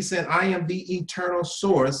 He said, I am the eternal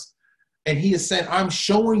source. And he is saying, I'm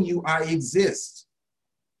showing you I exist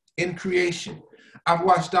in creation. I've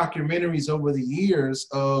watched documentaries over the years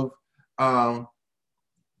of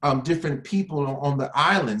different people on the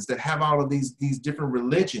islands that have all of these different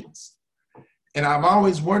religions. And I've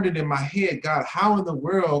always wondered in my head, God, how in the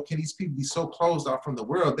world can these people be so closed off from the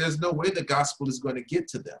world? There's no way the gospel is going to get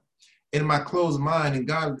to them. In my closed mind, and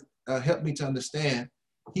God helped me to understand,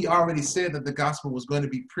 he already said that the gospel was going to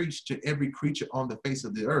be preached to every creature on the face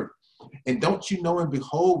of the earth. And don't you know and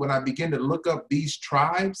behold, when I began to look up these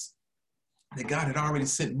tribes, that God had already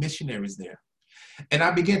sent missionaries there. And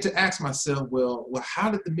I began to ask myself, well,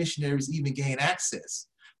 how did the missionaries even gain access?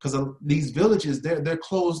 Because these villages, they're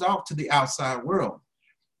closed off to the outside world.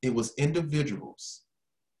 It was individuals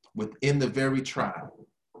within the very tribe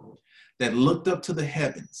that looked up to the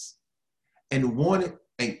heavens and wanted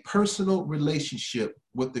a personal relationship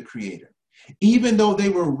with the Creator. Even though they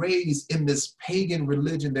were raised in this pagan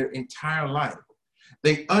religion their entire life,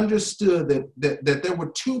 they understood that there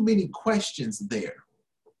were too many questions there.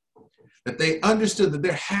 That they understood that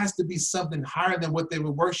there has to be something higher than what they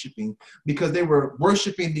were worshiping, because they were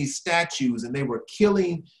worshiping these statues and they were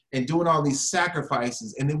killing and doing all these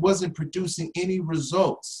sacrifices, and it wasn't producing any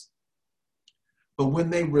results. But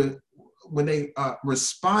when they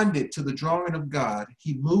responded to the drawing of God,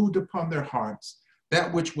 he moved upon their hearts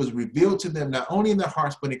that which was revealed to them, not only in their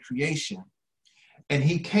hearts, but in creation. And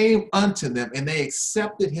he came unto them and they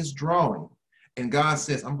accepted his drawing. And God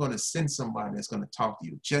says, I'm going to send somebody that's going to talk to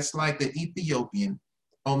you, just like the Ethiopian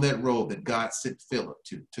on that road that God sent Philip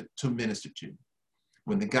to minister to.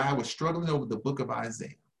 When the guy was struggling over the book of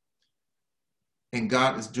Isaiah. And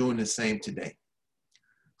God is doing the same today.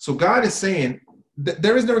 So God is saying that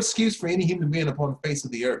there is no excuse for any human being upon the face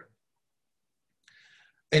of the earth.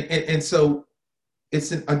 And so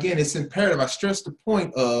it's imperative. I stress the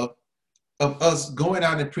point of us going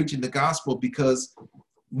out and preaching the gospel, because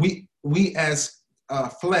we as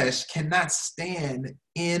flesh cannot stand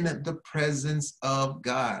in the presence of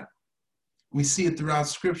God. We see it throughout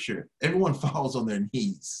scripture. Everyone falls on their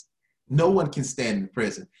knees. No one can stand in the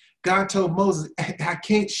presence. God told Moses, I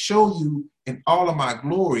can't show you in all of my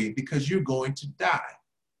glory because you're going to die.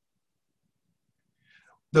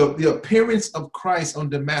 The appearance of Christ on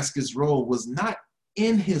Damascus Road was not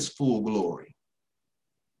in his full glory.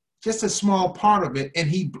 Just a small part of it,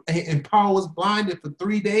 and Paul was blinded for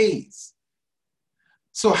 3 days.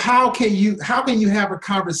 So how can you have a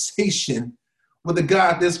conversation with a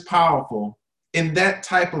God this powerful in that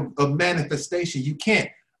type of manifestation? You can't.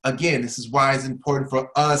 Again, this is why it's important for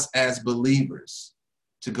us as believers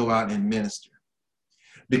to go out and minister.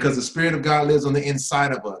 Because the Spirit of God lives on the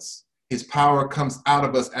inside of us. His power comes out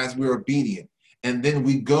of us as we're obedient. And then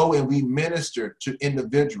we go and we minister to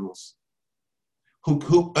individuals who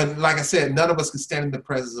like I said, none of us can stand in the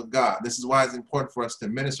presence of God. This is why it's important for us to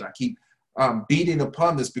minister. I keep beating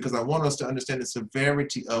upon this because I want us to understand the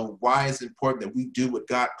severity of why it's important that we do what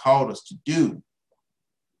God called us to do.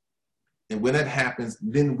 And when that happens,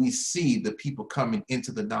 then we see the people coming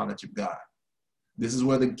into the knowledge of God. This is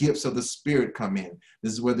where the gifts of the Spirit come in.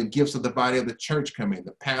 This is where the gifts of the body of the church come in.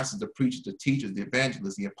 The pastors, the preachers, the teachers, the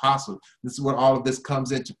evangelists, the apostles. This is where all of this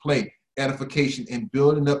comes into play. Edification and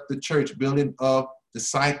building up the church, building up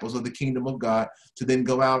disciples of the kingdom of God to then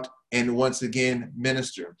go out and once again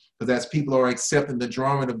minister. Because as people are accepting the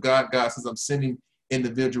drawing of God, God says, I'm sending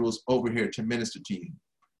individuals over here to minister to you.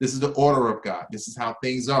 This is the order of God. This is how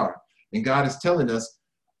things are. And God is telling us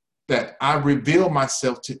that I reveal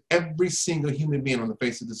myself to every single human being on the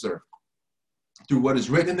face of this earth through what is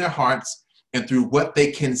written in their hearts and through what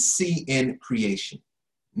they can see in creation.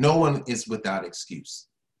 No one is without excuse.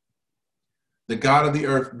 The God of the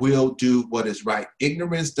earth will do what is right.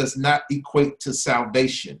 Ignorance does not equate to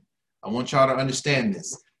salvation. I want y'all to understand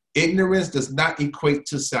this. Ignorance does not equate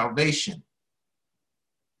to salvation.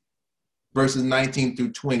 Verses 19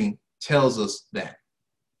 through 20 tells us that.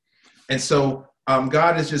 And so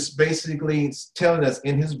God is just basically telling us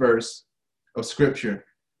in his verse of scripture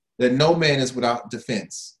that no man is without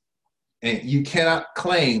defense. And you cannot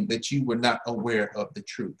claim that you were not aware of the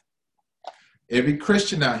truth. Every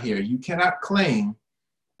Christian out here, you cannot claim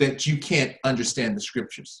that you can't understand the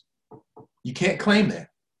scriptures. You can't claim that.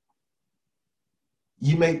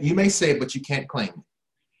 You may say it, but you can't claim it.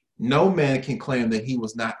 No man can claim that he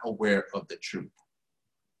was not aware of the truth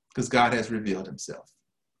because God has revealed himself.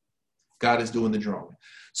 God is doing the drawing.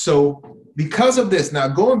 So because of this, now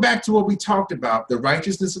going back to what we talked about, the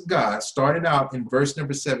righteousness of God, started out in verse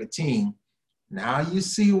number 17. Now you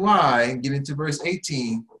see why, get into verse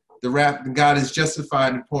 18, the wrath, God is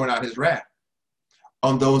justified in pouring out his wrath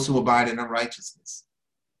on those who abide in unrighteousness.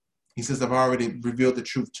 He says, I've already revealed the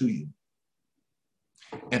truth to you.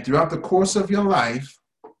 And throughout the course of your life,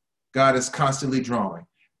 God is constantly drawing.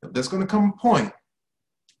 There's going to come a point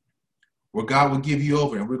where God will give you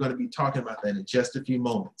over, and we're going to be talking about that in just a few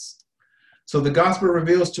moments. So the gospel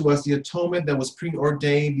reveals to us the atonement that was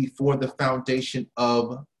preordained before the foundation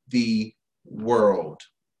of the world.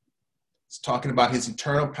 It's talking about his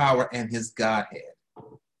eternal power and his Godhead,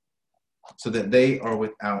 so that they are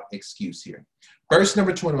without excuse here. Verse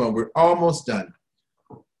number 21, we're almost done.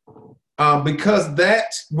 Because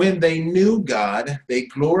that when they knew God, they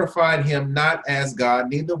glorified him not as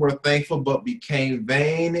God, neither were thankful, but became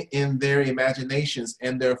vain in their imaginations,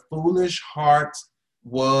 and their foolish heart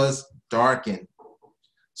was darkened.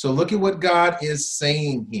 So look at what God is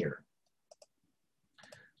saying here.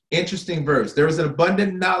 Interesting verse. There is an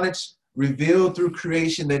abundant knowledge revealed through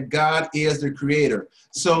creation that God is the creator.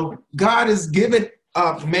 So God has given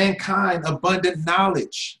mankind abundant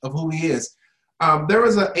knowledge of who he is. There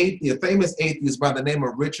was a famous atheist by the name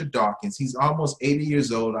of Richard Dawkins. He's almost 80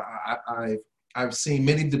 years old. I've seen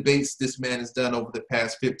many debates this man has done over the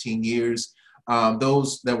past 15 years.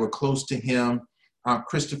 Those that were close to him,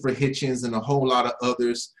 Christopher Hitchens and a whole lot of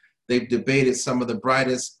others, they've debated some of the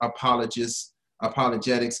brightest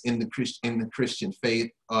apologetics in the Christian faith.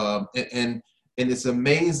 And it's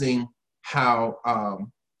amazing how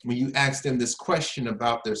when you ask them this question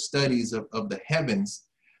about their studies of the heavens,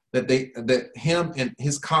 that him and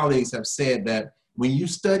his colleagues have said that when you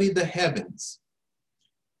study the heavens,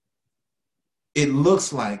 it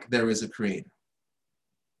looks like there is a creator.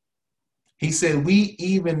 He said, we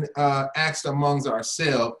even asked amongst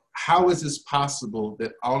ourselves, how is this possible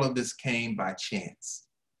that all of this came by chance?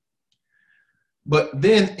 But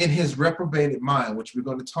then in his reprobated mind, which we're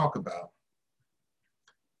going to talk about,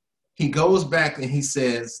 he goes back and he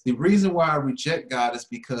says, the reason why I reject God is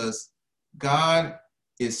because God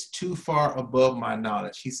is too far above my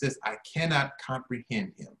knowledge. He says, I cannot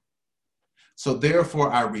comprehend him. So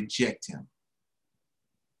therefore I reject him.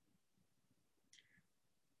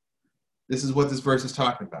 This is what this verse is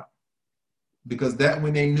talking about. Because that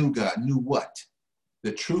when they knew God, knew what?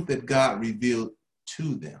 The truth that God revealed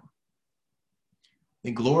to them.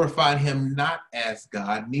 They glorified him not as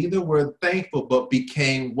God, neither were thankful, but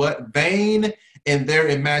became what? Vain in their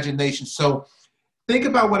imagination. So think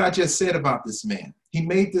about what I just said about this man. He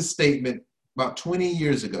made this statement about 20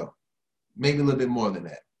 years ago, maybe a little bit more than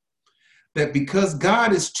that because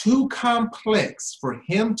God is too complex for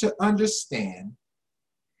him to understand,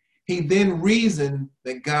 he then reasoned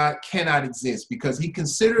that God cannot exist because he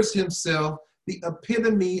considers himself the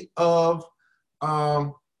epitome of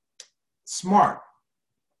smart.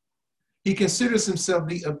 He considers himself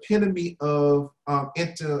the epitome of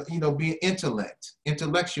being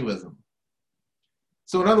intellectualism.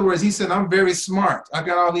 So in other words, he said, I'm very smart. I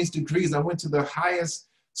got all these degrees. I went to the highest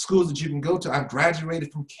schools that you can go to. I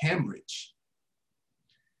graduated from Cambridge.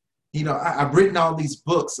 I've written all these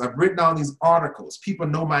books. I've written all these articles. People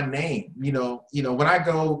know my name. When I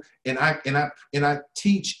go and I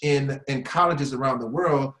teach in colleges around the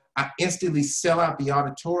world, I instantly sell out the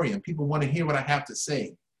auditorium. People want to hear what I have to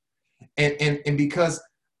say. And because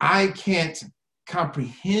I can't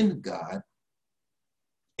comprehend God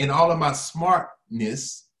in all of my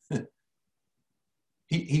smartness,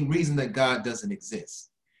 he reasoned that God doesn't exist.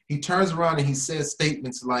 He turns around and he says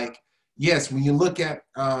statements like, yes, when you look at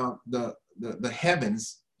the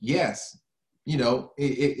heavens, yes, you know,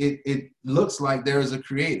 it looks like there is a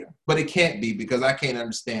creator, but it can't be because I can't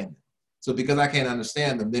understand them. So because I can't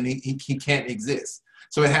understand them, then he can't exist.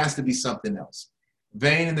 So it has to be something else.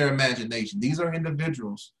 Vain in their imagination. These are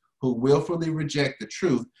individuals who willfully reject the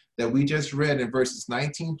truth that we just read in verses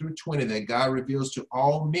 19 through 20 that God reveals to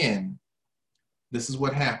all men. This is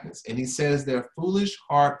what happens. And he says their foolish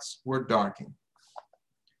hearts were darkened.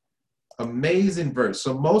 Amazing verse.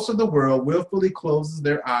 So most of the world willfully closes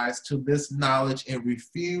their eyes to this knowledge and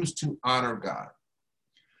refuse to honor God.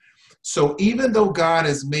 So even though God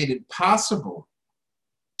has made it possible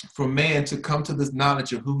for man to come to this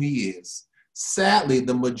knowledge of who he is, sadly,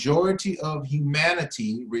 the majority of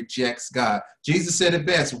humanity rejects God. Jesus said it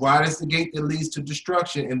best, wide is the gate that leads to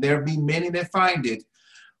destruction, and there be many that find it,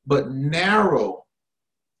 but narrow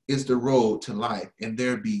is the road to life, and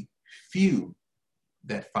there be few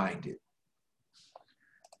that find it.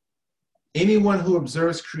 Anyone who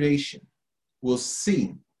observes creation will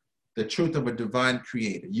see the truth of a divine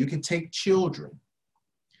creator. You can take children,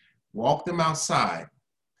 walk them outside,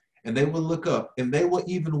 and they will look up, and they will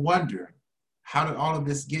even wonder, how did all of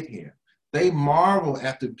this get here? They marvel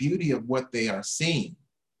at the beauty of what they are seeing.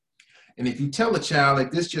 And if you tell a child,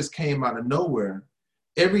 like, this just came out of nowhere,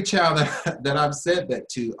 every child that I've said that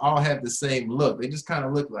to all have the same look. They just kind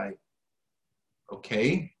of look like,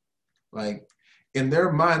 okay. Like, in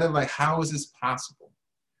their mind, they're like, how is this possible?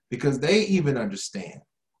 Because they even understand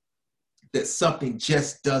that something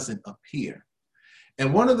just doesn't appear.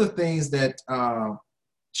 And one of the things that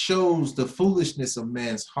shows the foolishness of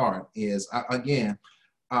man's heart is, again,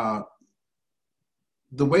 the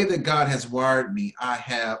way that God has wired me. I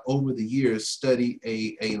have over the years studied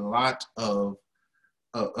a lot of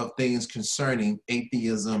things concerning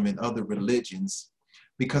atheism and other religions,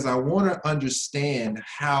 because I want to understand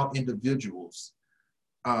how individuals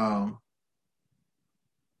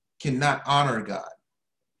cannot honor God.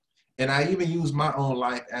 And I even use my own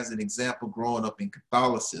life as an example growing up in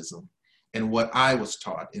Catholicism and what I was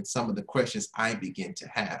taught and some of the questions I began to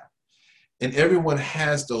have. And everyone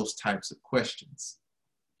has those types of questions.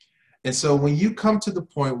 And so when you come to the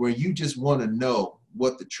point where you just want to know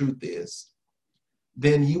what the truth is,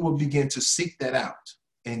 then you will begin to seek that out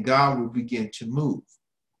and God will begin to move.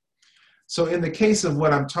 So in the case of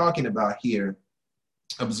what I'm talking about here,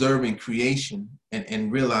 observing creation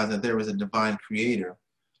and realize that there is a divine creator,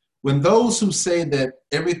 when those who say that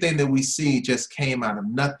everything that we see just came out of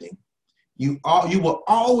nothing, you will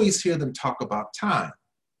always hear them talk about time.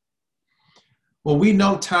 Well, we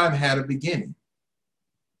know time had a beginning,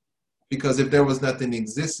 because if there was nothing in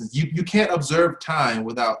existence, you can't observe time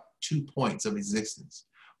without 2 points of existence.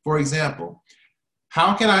 For example,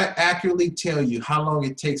 how can I accurately tell you how long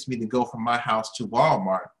it takes me to go from my house to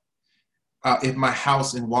Walmart if my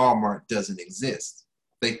house in Walmart doesn't exist?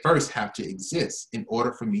 They first have to exist in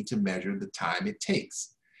order for me to measure the time it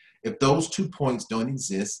takes. If those 2 points don't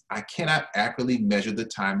exist, I cannot accurately measure the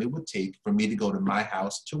time it would take for me to go to my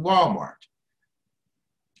house to Walmart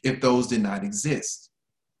if those did not exist.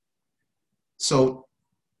 So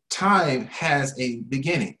time has a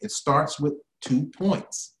beginning. It starts with 2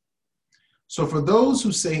 points. So for those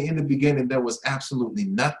who say in the beginning there was absolutely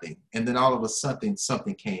nothing, and then all of a sudden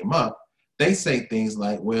something came up, they say things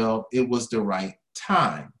like, well, it was the right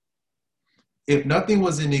time. If nothing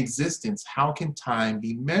was in existence, how can time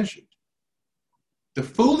be measured? The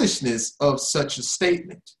foolishness of such a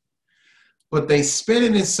statement. But they spin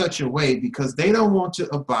it in such a way because they don't want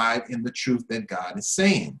to abide in the truth that God is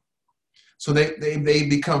saying. So they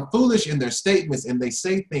become foolish in their statements, and they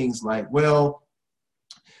say things like, well,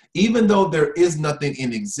 even though there is nothing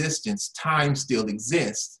in existence, time still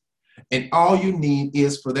exists. And all you need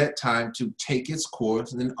is for that time to take its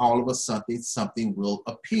course, and then all of a sudden something will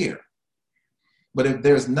appear. But if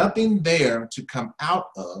there's nothing there to come out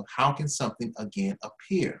of, how can something again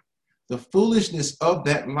appear? The foolishness of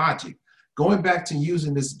that logic. Going back to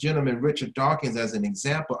using this gentleman, Richard Dawkins, as an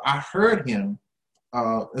example, I heard him,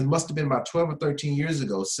 it must have been about 12 or 13 years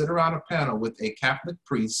ago, sit around a panel with a Catholic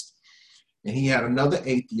priest, and he had another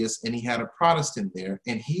atheist, and he had a Protestant there,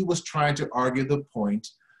 and he was trying to argue the point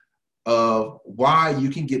of why you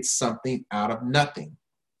can get something out of nothing.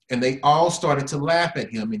 And they all started to laugh at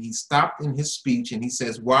him, and he stopped in his speech and he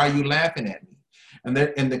says, why are you laughing at me? And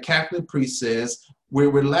the Catholic priest says,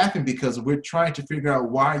 we're laughing because we're trying to figure out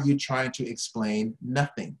why you're trying to explain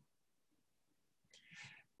nothing.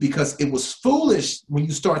 Because it was foolish when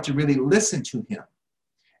you start to really listen to him.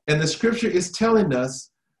 And the scripture is telling us,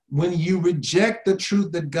 when you reject the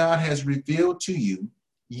truth that God has revealed to you,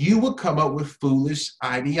 you will come up with foolish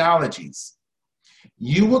ideologies.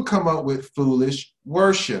 You will come up with foolish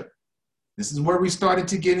worship. This is where we started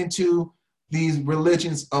to get into these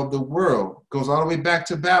religions of the world. Goes all the way back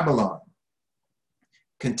to Babylon.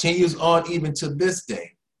 Continues on even to this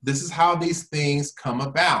day. This is how these things come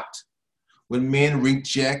about. When men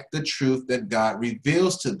reject the truth that God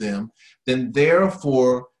reveals to them, then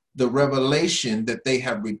therefore the revelation that they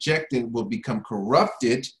have rejected will become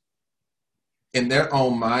corrupted in their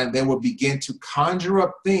own mind. They will begin to conjure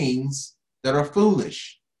up things that are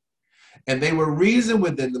foolish. And they will reason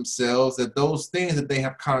within themselves that those things that they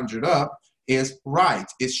have conjured up is right,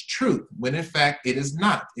 is truth, when in fact it is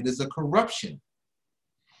not. It is a corruption.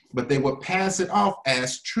 But they will pass it off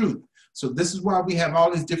as truth. So this is why we have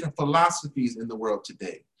all these different philosophies in the world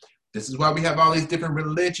today. This is why we have all these different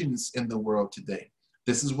religions in the world today.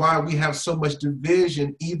 This is why we have so much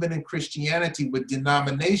division, even in Christianity, with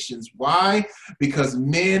denominations. Why? Because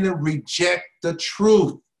men reject the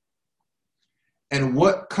truth. And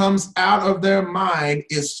what comes out of their mind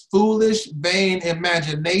is foolish, vain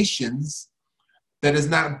imaginations that is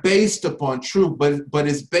not based upon truth, but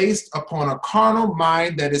is based upon a carnal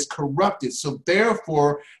mind that is corrupted. So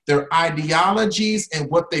therefore, their ideologies and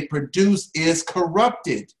what they produce is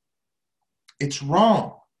corrupted. It's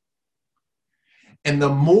wrong. And the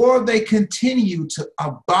more they continue to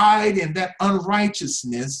abide in that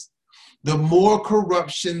unrighteousness, the more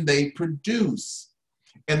corruption they produce.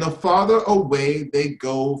 And the farther away they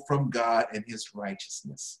go from God and his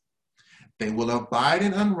righteousness. They will abide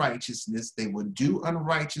in unrighteousness. They will do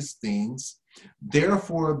unrighteous things.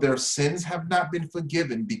 Therefore, their sins have not been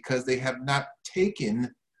forgiven because they have not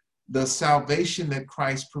taken the salvation that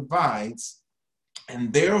Christ provides.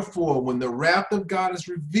 And therefore, when the wrath of God is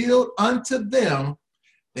revealed unto them,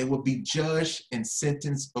 they will be judged and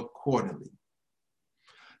sentenced accordingly.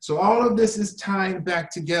 So all of this is tying back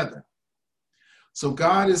together. So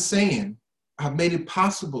God is saying, I've made it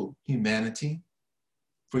possible, humanity,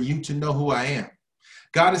 for you to know who I am.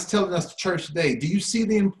 God is telling us, church today, do you see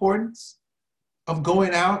the importance of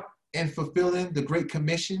going out and fulfilling the Great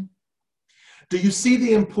Commission? Do you see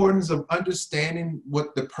the importance of understanding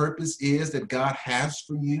what the purpose is that God has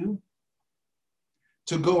for you?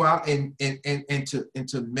 To go out and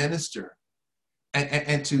to minister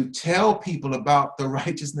and to tell people about the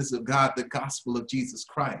righteousness of God, the gospel of Jesus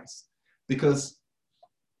Christ. Because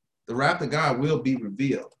the wrath of God will be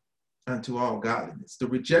revealed unto all godliness. The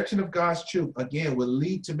rejection of God's truth, again, will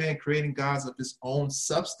lead to man creating gods of his own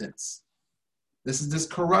substance. This is this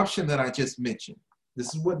corruption that I just mentioned.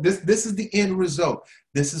 This is the end result.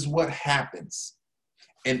 This is what happens.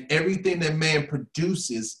 And everything that man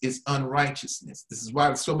produces is unrighteousness. This is why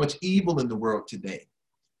there's so much evil in the world today.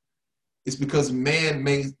 It's because man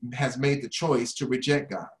has made the choice to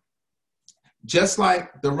reject God. Just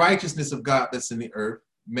like the righteousness of God that's in the earth,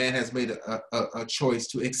 man has made a choice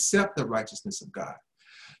to accept the righteousness of God.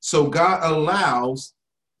 So God allows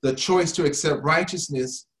the choice to accept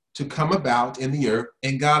righteousness to come about in the earth,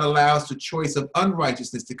 and God allows the choice of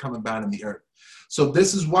unrighteousness to come about in the earth. So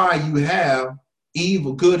this is why you have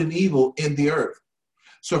evil, good and evil in the earth.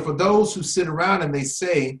 So for those who sit around and they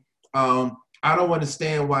say, I don't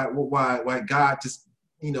understand why God just,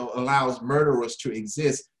 allows murderers to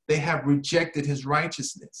exist, they have rejected his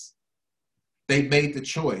righteousness. They made the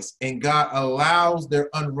choice, and God allows their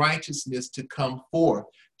unrighteousness to come forth,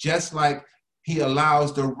 just like he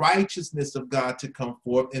allows the righteousness of God to come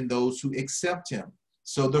forth in those who accept him.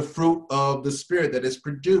 So the fruit of the Spirit that is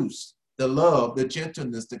produced, the love, the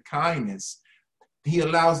gentleness, the kindness, he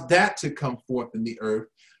allows that to come forth in the earth.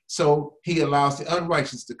 So he allows the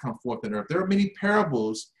unrighteous to come forth in earth. There are many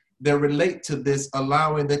parables that relate to this,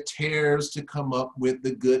 allowing the tares to come up with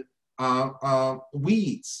the good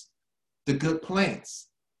weeds, the good plants.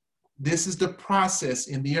 This is the process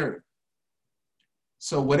in the earth.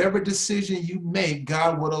 So whatever decision you make,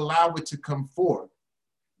 God will allow it to come forth.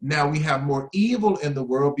 Now we have more evil in the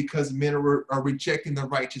world because men are rejecting the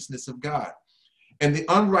righteousness of God. And the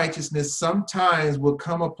unrighteousness sometimes will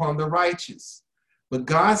come upon the righteous. But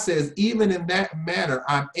God says, even in that manner,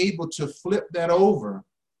 I'm able to flip that over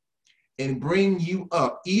and bring you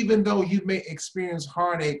up. Even though you may experience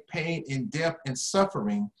heartache, pain, and death and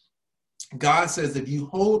suffering, God says, if you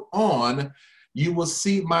hold on, you will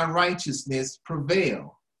see my righteousness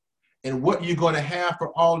prevail. And what you're going to have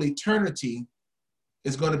for all eternity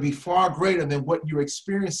is going to be far greater than what you're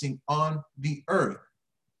experiencing on the earth.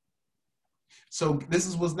 So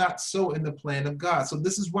this was not so in the plan of God. So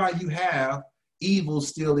this is why you have evil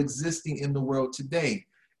still existing in the world today.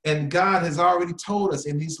 And God has already told us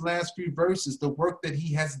in these last few verses the work that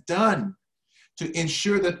he has done to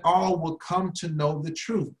ensure that all will come to know the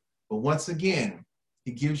truth. But once again,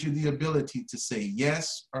 he gives you the ability to say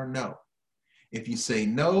yes or no. If you say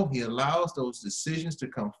no, he allows those decisions to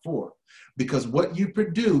come forth, because what you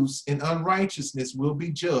produce in unrighteousness will be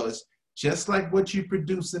judged, just like what you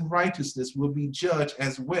produce in righteousness will be judged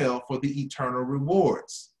as well for the eternal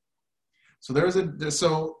rewards. So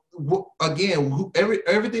again,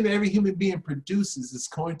 everything that every human being produces is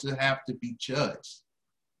going to have to be judged.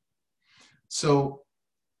 So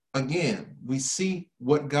again, we see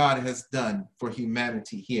what God has done for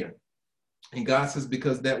humanity here. And God says,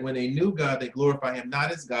 because that when they knew God, they glorified him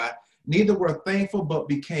not as God, neither were thankful, but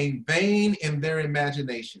became vain in their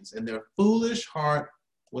imaginations, and their foolish heart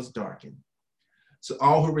was darkened. So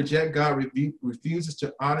all who reject God refuses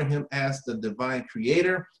to honor him as the divine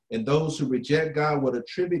creator, and those who reject God will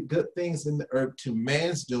attribute good things in the earth to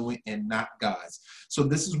man's doing and not God's. So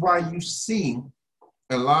this is why you see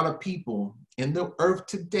a lot of people in the earth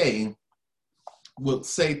today will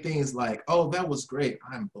say things like, oh, that was great,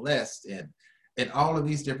 I'm blessed, and all of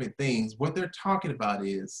these different things. What they're talking about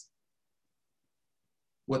is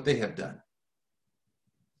what they have done.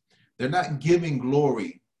 They're not giving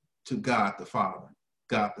glory to God the Father,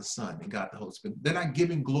 God the Son, and God the Holy Spirit. They're not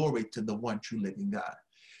giving glory to the one true living God.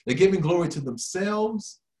 They're giving glory to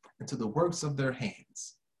themselves and to the works of their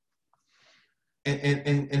hands.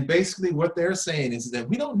 And basically what they're saying is that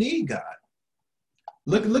we don't need God.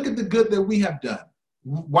 Look at the good that we have done.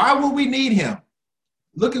 Why would we need him?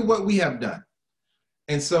 Look at what we have done.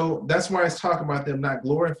 And so that's why it's talking about them not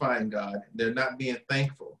glorifying God. They're not being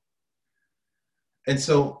thankful. And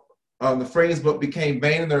so the phrase, but became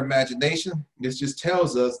vain in their imagination, this just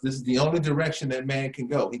tells us this is the only direction that man can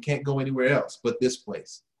go. He can't go anywhere else but this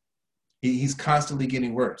place. He's constantly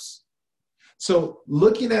getting worse. So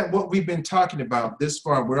looking at what we've been talking about this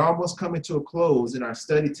far, we're almost coming to a close in our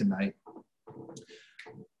study tonight.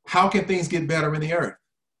 How can things get better in the earth?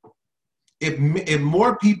 If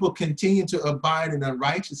more people continue to abide in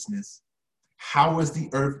unrighteousness, how is the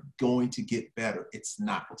earth going to get better? It's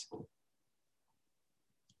not.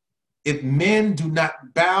 If men do not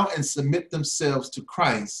bow and submit themselves to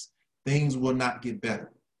Christ, things will not get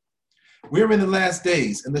better. We're in the last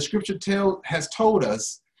days, and the scripture has told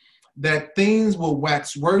us that things will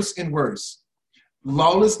wax worse and worse.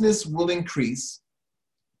 Lawlessness will increase.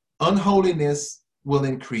 Unholiness will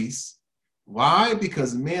increase. Why?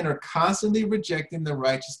 Because men are constantly rejecting the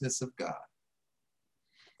righteousness of God.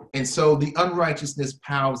 And so the unrighteousness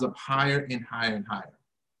piles up higher and higher and higher.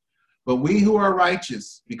 But we who are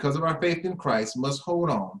righteous, because of our faith in Christ, must hold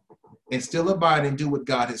on and still abide and do what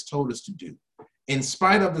God has told us to do, in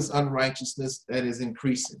spite of this unrighteousness that is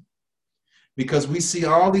increasing. Because we see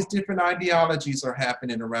all these different ideologies are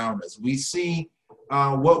happening around us. We see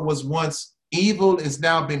what was once evil is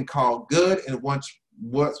now been called good, and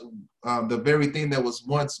the very thing that was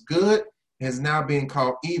once good has now been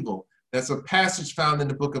called evil. That's a passage found in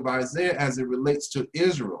the book of Isaiah as it relates to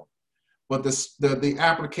Israel. But the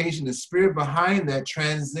application, the spirit behind that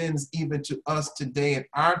transcends even to us today in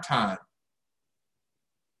our time.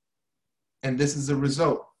 And this is a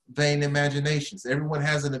result. Vain imaginations. Everyone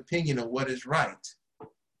has an opinion of what is right.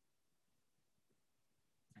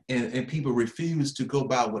 And people refuse to go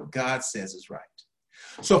by what God says is right.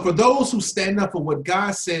 So for those who stand up for what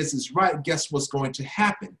God says is right, guess what's going to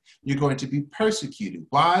happen? You're going to be persecuted.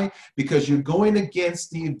 Why? Because you're going against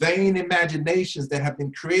the vain imaginations that have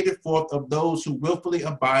been created forth of those who willfully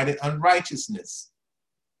abide in unrighteousness.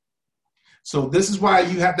 So this is why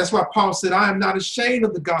that's why Paul said, I am not ashamed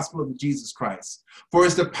of the gospel of Jesus Christ, for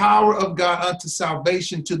it's the power of God unto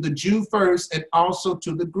salvation to the Jew first and also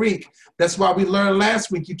to the Greek. That's why we learned last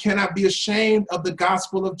week, you cannot be ashamed of the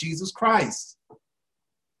gospel of Jesus Christ.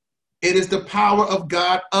 It is the power of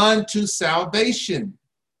God unto salvation.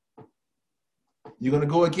 You're going to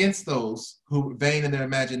go against those who are vain in their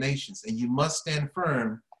imaginations, and you must stand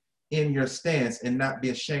firm in your stance and not be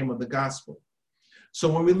ashamed of the gospel.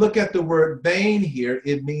 So when we look at the word vain here,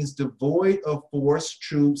 it means devoid of force,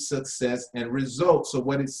 truth, success, and result. So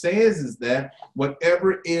what it says is that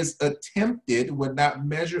whatever is attempted would not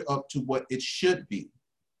measure up to what it should be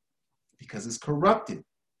because it's corrupted.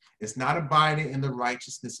 It's not abiding in the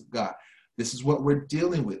righteousness of God. This is what we're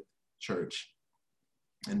dealing with, church.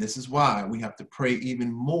 And this is why we have to pray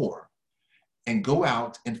even more and go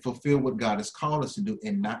out and fulfill what God has called us to do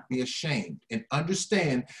and not be ashamed. And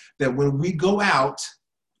understand that when we go out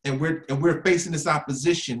and we're facing this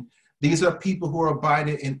opposition, these are people who are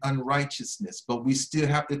abiding in unrighteousness, but we still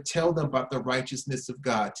have to tell them about the righteousness of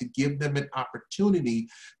God to give them an opportunity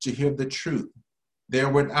to hear the truth. They're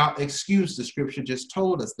without excuse. The scripture just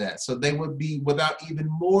told us that. So they would be without even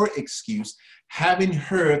more excuse, having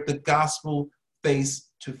heard the gospel face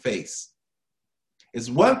to face. It's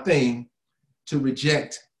one thing to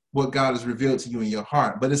reject what God has revealed to you in your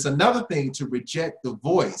heart, but it's another thing to reject the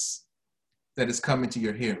voice that is coming to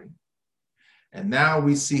your hearing. And now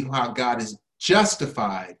we see how God is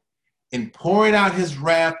justified in pouring out his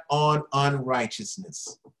wrath on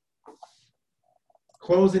unrighteousness.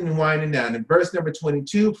 Closing and winding down. In verse number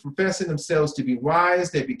 22, professing themselves to be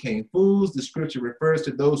wise, they became fools. The scripture refers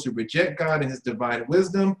to those who reject God and his divine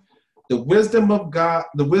wisdom. The wisdom of God,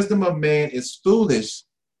 the wisdom of man is foolish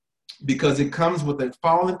because it comes with a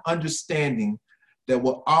fallen understanding that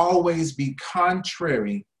will always be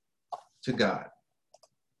contrary to God.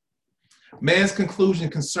 Man's conclusion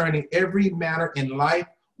concerning every matter in life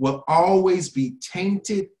will always be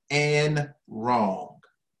tainted and wrong.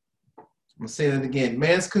 I'm going to say that again.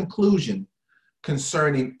 Man's conclusion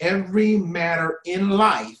concerning every matter in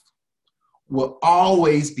life will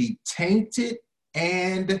always be tainted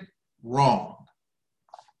and wrong.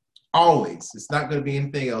 Always. It's not going to be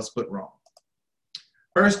anything else but wrong.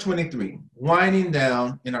 Verse 23, winding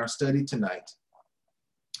down in our study tonight.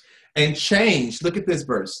 And change, look at this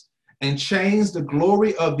verse, and change the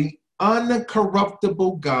glory of the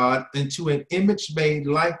uncorruptible God into an image made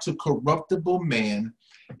like to corruptible man,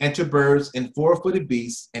 and to birds and four-footed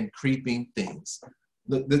beasts and creeping things.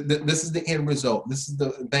 This is the end result. This is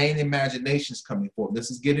the vain imaginations coming forth. This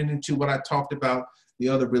is getting into what I talked about, the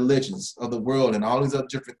other religions of the world and all these other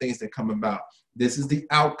different things that come about. This is the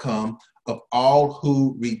outcome of all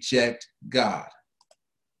who reject God.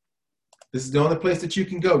 This is the only place that you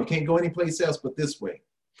can go. You can't go anyplace else but this way.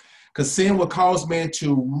 Because sin will cause man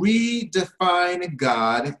to redefine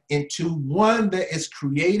God into one that is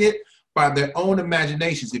created by their own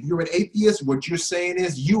imaginations. If you're an atheist, what you're saying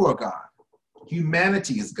is you are God.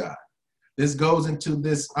 Humanity is God. This goes into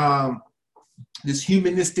this, this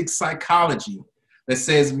humanistic psychology that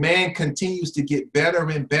says man continues to get better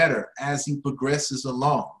and better as he progresses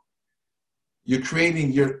along. You're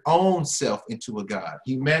creating your own self into a God,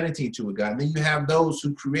 humanity into a God. And then you have those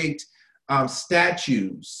who create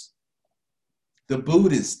statues, the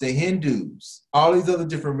Buddhists, the Hindus, all these other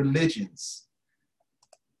different religions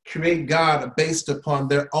create God based upon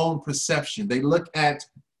their own perception. They look at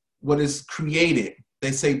what is created.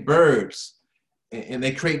 They say birds, and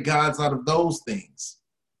they create gods out of those things.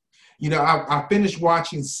 You know, I finished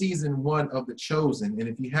watching season 1 of The Chosen, and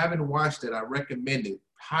if you haven't watched it, I recommend it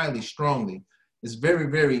highly, strongly. It's very,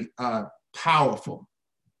 very powerful.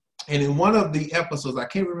 And in one of the episodes, I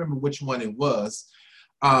can't remember which one it was,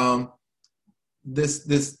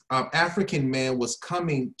 this African man was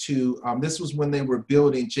coming to, this was when they were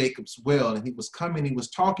building Jacob's well, and he was coming, he was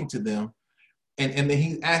talking to them, and then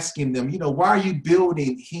he's asking them, you know, why are you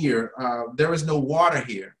building here? There is no water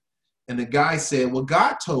here. And the guy said, well,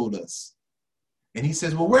 God told us. And he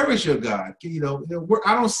says, well, where is your God? You know,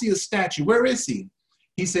 I don't see a statue. Where is he?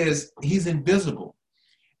 He says, he's invisible.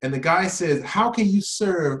 And the guy says, how can you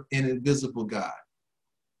serve an invisible God?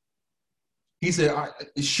 He said,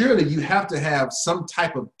 surely you have to have some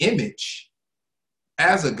type of image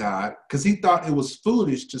as a God, because he thought it was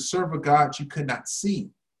foolish to serve a God you could not see.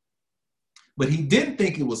 But he didn't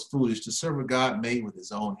think it was foolish to serve a God made with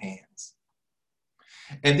his own hands.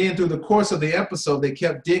 And then through the course of the episode, they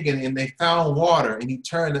kept digging and they found water. And he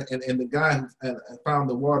turned, and the guy who found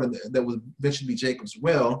the water that was eventually Jacob's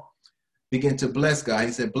well began to bless God.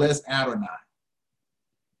 He said, bless Adonai.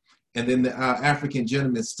 And then the African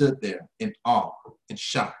gentleman stood there in awe, in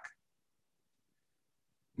shock.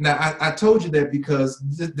 Now, I told you that because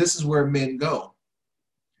this is where men go.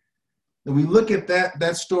 And we look at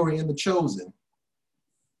that story in The Chosen.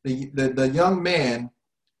 The young man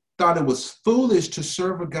thought it was foolish to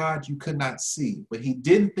serve a God you could not see, but he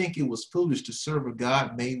didn't think it was foolish to serve a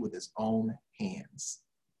God made with his own hands.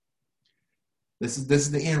 This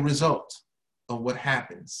is the end result of what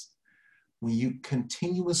happens when you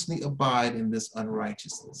continuously abide in this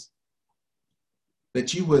unrighteousness.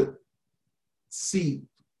 That you would see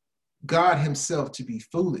God himself to be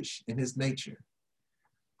foolish in his nature,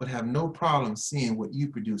 but have no problem seeing what you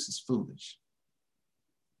produce is foolish.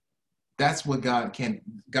 That's what God can't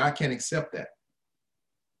accept that.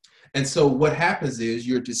 And so what happens is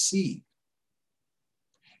you're deceived.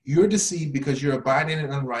 You're deceived because you're abiding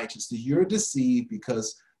in unrighteousness. You're deceived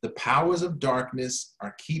because The powers of darkness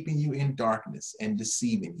are keeping you in darkness and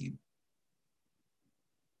deceiving you.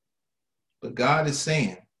 But God is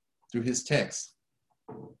saying through his text,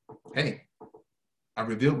 hey, I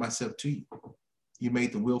revealed myself to you. You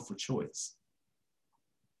made the willful choice.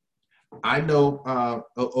 I know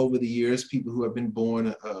over the years, people who have been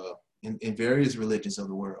born in various religions of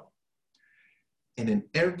the world. And in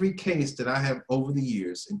every case that I have over the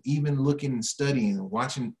years, and even looking and studying and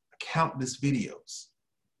watching countless videos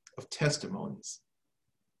of testimonies,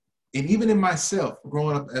 and even in myself,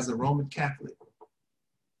 growing up as a Roman Catholic,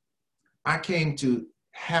 I came to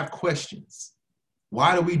have questions.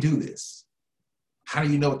 Why do we do this? How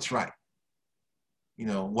do you know it's right? You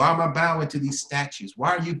know, why am I bowing to these statues? Why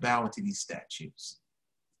are you bowing to these statues?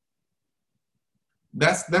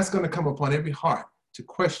 That's going to come upon every heart to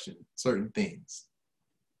question certain things.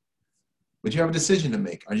 But you have a decision to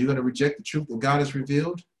make. Are you going to reject the truth that God has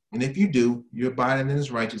revealed? And if you do, you're abiding in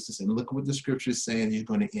his righteousness, and look at what the scripture is saying you're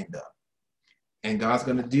going to end up. And God's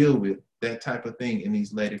going to deal with that type of thing in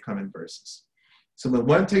these later coming verses. So when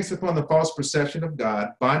one takes upon the false perception of God,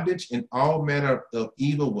 bondage and all manner of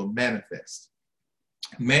evil will manifest.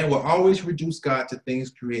 Man will always reduce God to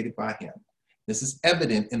things created by him. This is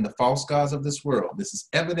evident in the false gods of this world. This is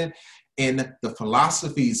evident in the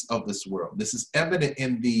philosophies of this world. This is evident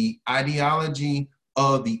in the ideology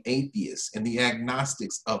of the atheists and the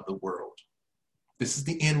agnostics of the world. This is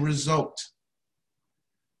the end result.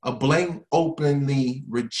 A blatant, openly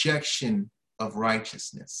rejection of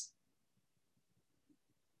righteousness.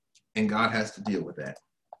 And God has to deal with that.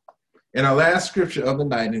 In our last scripture of the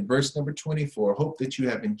night, in verse number 24, hope that you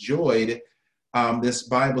have enjoyed this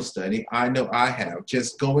Bible study. I know I have.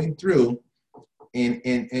 Just going through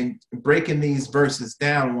and breaking these verses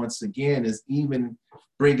down once again is even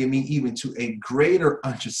bringing me even to a greater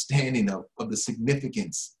understanding of the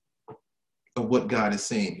significance of what God is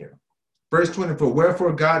saying here. Verse 24,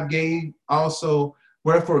 wherefore God also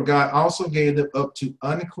gave them up to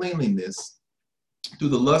uncleanliness through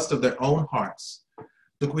the lust of their own hearts.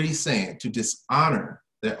 Look what he's saying, to dishonor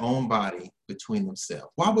their own body between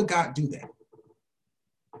themselves. Why would God do that?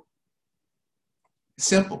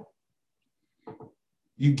 Simple.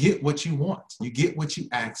 You get what you want. You get what you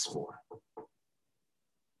ask for.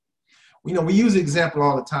 You know, we use the example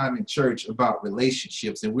all the time in church about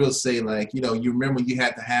relationships, and we'll say, like, you know, you remember you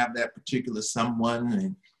had to have that particular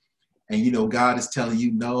someone, and you know, God is telling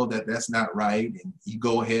you, no, that's not right, and you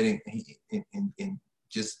go ahead and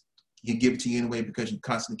just he give it to you anyway because you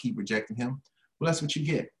constantly keep rejecting him. Well, that's what you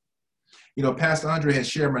get. You know, Pastor Andre has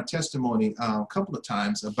shared my testimony a couple of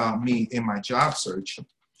times about me in my job search,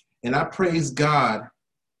 and I praise God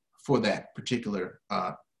for that particular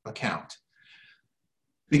account.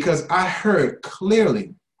 Because I heard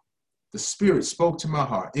clearly the Spirit spoke to my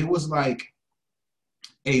heart. It was like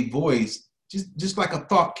a voice, just like a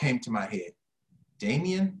thought came to my head.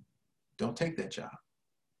 Damien, don't take that job.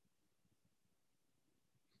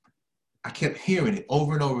 I kept hearing it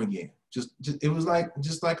over and over again. It was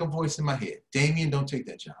just like a voice in my head. Damien, don't take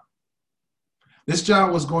that job. This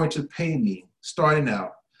job was going to pay me, starting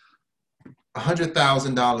out,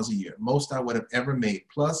 $100,000 a year, most I would have ever made,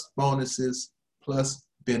 plus bonuses, plus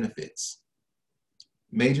benefits.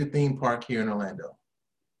 Major theme park here in Orlando.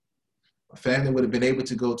 My family would have been able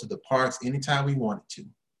to go to the parks anytime we wanted to,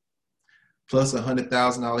 plus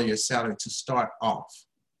 $100,000 a year salary to start off.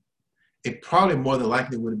 It probably more than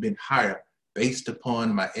likely would have been higher based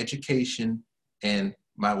upon my education and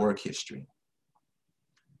my work history.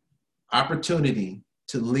 Opportunity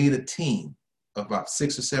to lead a team of about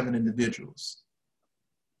 6 or 7 individuals.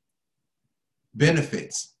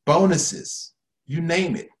 Benefits, bonuses, you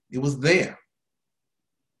name it, it was there.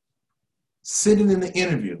 Sitting in the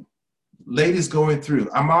interview, ladies going through,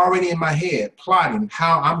 I'm already in my head plotting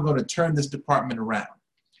how I'm going to turn this department around.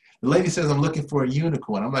 The lady says, I'm looking for a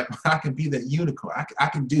unicorn. I'm like, I can be that unicorn. I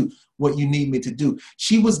can do what you need me to do.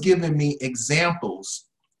 She was giving me examples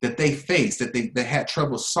that they faced, that they had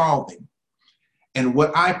trouble solving. And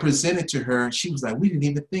what I presented to her, she was like, we didn't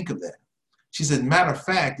even think of that. She said, matter of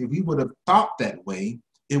fact, if we would have thought that way,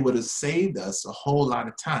 it would have saved us a whole lot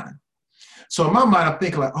of time. So in my mind, I'm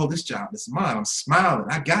thinking like, oh, this job is mine. I'm smiling.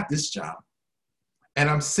 I got this job. And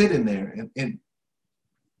I'm sitting there and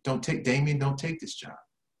Damien, don't take this job.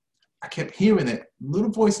 I kept hearing that little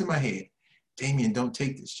voice in my head, Damien, don't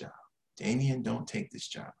take this job. Damien, don't take this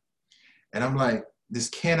job. And I'm like, this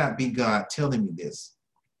cannot be God telling me this,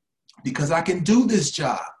 because I can do this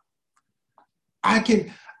job.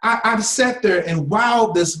 I've sat there and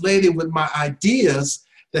wowed this lady with my ideas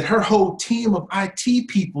that her whole team of IT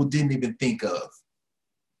people didn't even think of.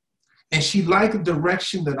 And she liked the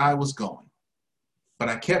direction that I was going. But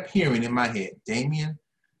I kept hearing in my head, Damien,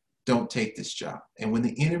 don't take this job. And when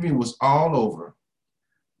the interview was all over,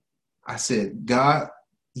 I said, God,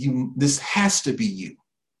 this has to be you.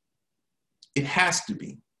 It has to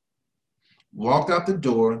be. Walked out the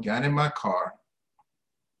door, got in my car,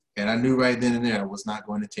 and I knew right then and there I was not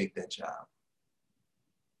going to take that job.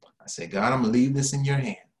 I said, God, I'm going to leave this in your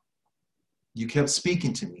hand. You kept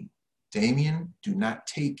speaking to me. Damien, do not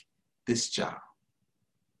take this job.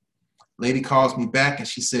 Lady calls me back and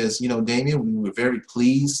she says, you know, Damien, we were very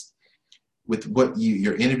pleased with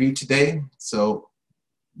your interview today. So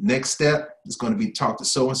next step is going to be talk to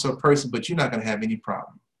so-and-so person, but you're not going to have any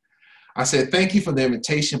problem. I said, thank you for the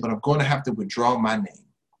invitation, but I'm going to have to withdraw my name.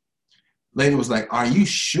 Lady was like, are you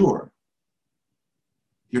sure?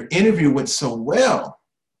 Your interview went so well.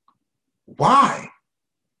 Why?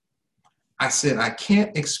 I said, I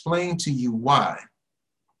can't explain to you why.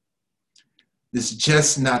 This is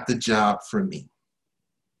just not the job for me.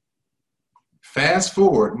 Fast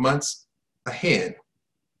forward months ahead,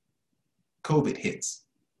 COVID hits.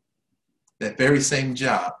 That very same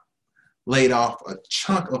job laid off a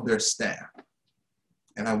chunk of their staff,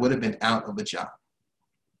 and I would have been out of a job.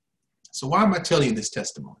 So why am I telling you this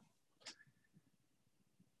testimony?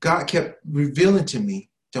 God kept revealing to me,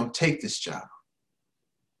 don't take this job.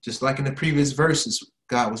 Just like in the previous verses,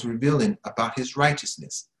 God was revealing about his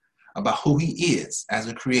righteousness, about who he is as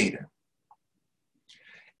a creator.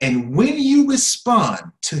 And when you respond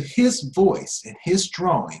to his voice and his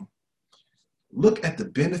drawing, look at the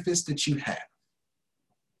benefits that you have.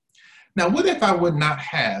 Now, what if I would not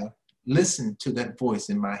have listened to that voice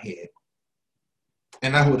in my head?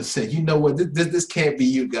 And I would have said, you know what, this can't be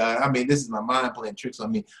you, God. I mean, this is my mind playing tricks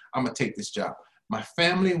on me. I'm going to take this job. My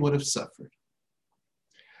family would have suffered.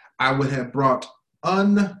 I would have brought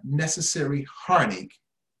unnecessary heartache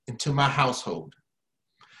into my household.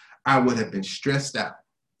 I would have been stressed out.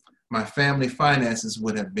 My family finances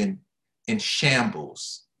would have been in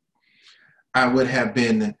shambles. I would have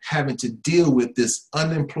been having to deal with this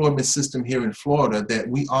unemployment system here in Florida that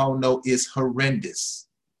we all know is horrendous.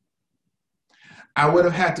 I would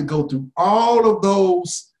have had to go through all of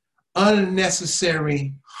those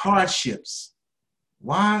unnecessary hardships.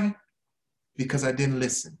 Why? Because I didn't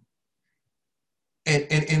listen.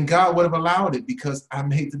 And God would have allowed it because I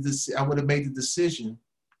would have made the decision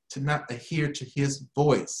to not adhere to his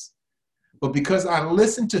voice. But because I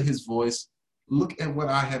listened to his voice, look at what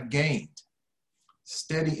I have gained.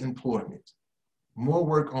 Steady employment, more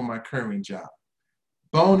work on my current job,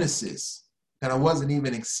 bonuses that I wasn't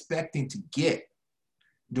even expecting to get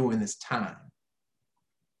during this time,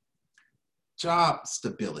 job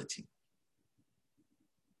stability,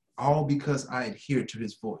 all because I adhered to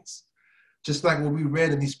his voice. Just like what we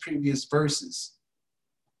read in these previous verses,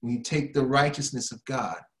 when you take the righteousness of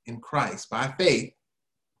God in Christ by faith,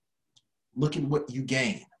 look at what you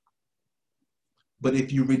gain. But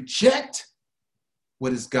if you reject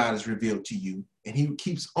what God has revealed to you, and he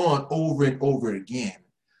keeps on over and over again,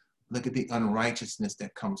 look at the unrighteousness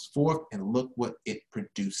that comes forth and look what it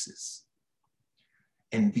produces.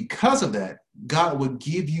 And because of that, God would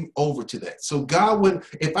give you over to that. So God would,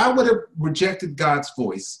 if I would have rejected God's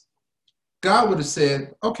voice, God would have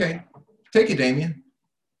said, okay, take it, Damien.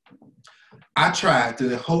 I tried through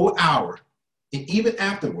the whole hour and even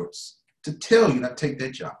afterwards to tell you not to take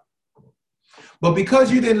that job. But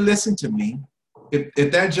because you didn't listen to me,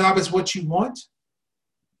 if that job is what you want,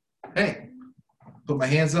 hey, put my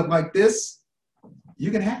hands up like this,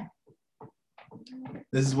 you can have it.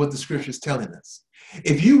 This is what the scripture is telling us.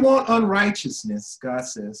 If you want unrighteousness, God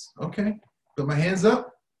says, okay, put my hands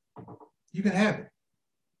up, you can have it.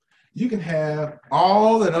 You can have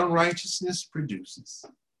all that unrighteousness produces.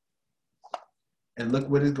 And look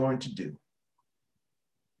what it's going to do.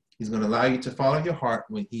 He's going to allow you to follow your heart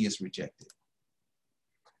when he is rejected.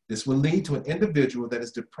 This will lead to an individual that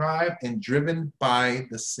is deprived and driven by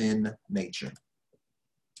the sin nature.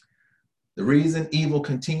 The reason evil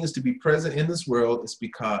continues to be present in this world is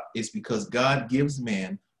because God gives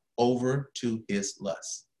man over to his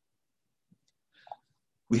lust.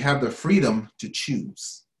 We have the freedom to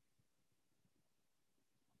choose.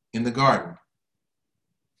 In the garden,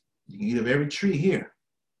 you can eat of every tree here.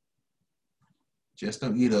 Just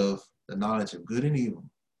don't eat of the knowledge of good and evil.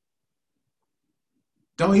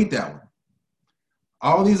 Don't eat that one.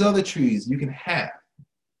 All these other trees you can have.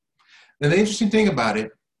 Now, the interesting thing about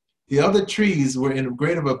it, the other trees were in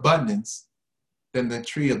greater abundance than the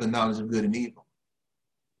tree of the knowledge of good and evil.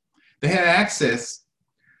 They had access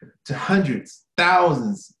to hundreds,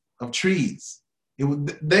 thousands of trees.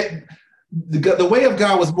 The way of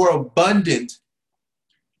God was more abundant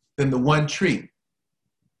than the one tree.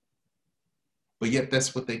 but yet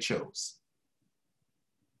that's what they chose.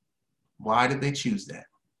 Why did they choose that?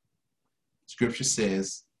 Scripture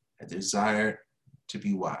says, a desire to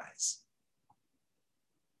be wise.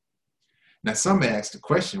 Now, some may ask the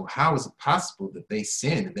question, well, how is it possible that they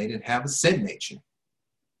sinned and they didn't have a sin nature?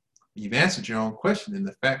 You've answered your own question in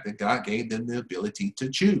the fact that God gave them the ability to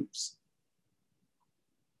choose.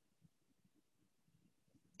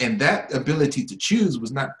 And that ability to choose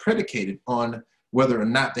was not predicated on whether or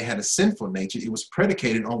not they had a sinful nature. It was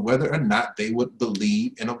predicated on whether or not they would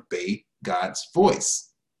believe and obey God's voice.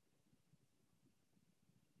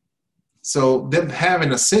 So them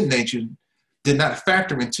having a sin nature did not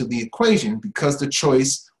factor into the equation because the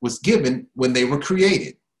choice was given when they were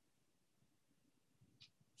created.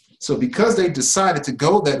 So because they decided to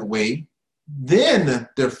go that way, then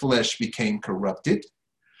their flesh became corrupted.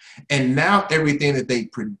 And now everything that they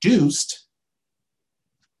produced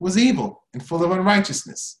was evil and full of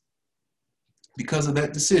unrighteousness because of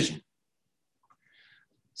that decision.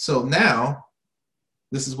 So now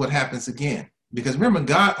this is what happens again. Because remember,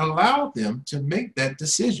 God allowed them to make that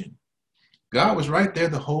decision. God was right there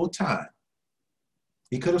the whole time.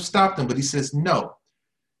 He could have stopped them, but he says, no.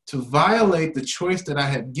 To violate the choice that I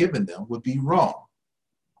have given them would be wrong.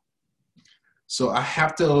 So I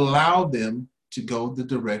have to allow them to go the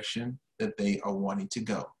direction that they are wanting to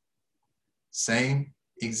go. Same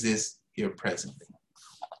exists here presently.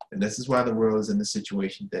 And this is why the world is in the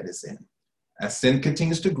situation that it's in. As sin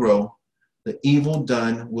continues to grow, the evil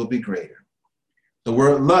done will be greater. The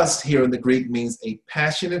word lust here in the Greek means a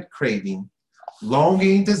passionate craving,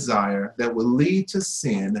 longing desire that will lead to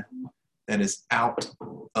sin that is out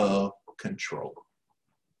of control.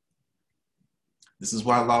 This is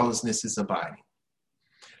why lawlessness is abiding.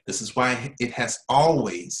 This is why it has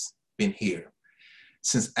always been here,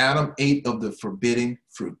 since Adam ate of the forbidden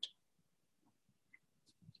fruit.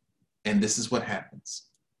 And this is what happens.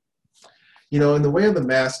 You know, in The Way of the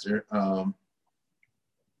Master,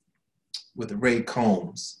 with Ray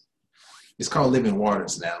Combs, it's called Living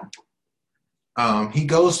Waters now. He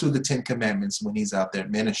goes through the 10 Commandments when he's out there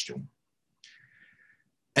ministering.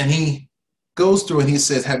 And he goes through and he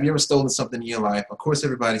says, have you ever stolen something in your life? Of course,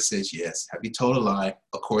 everybody says yes. Have you told a lie?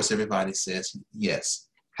 Of course, everybody says yes.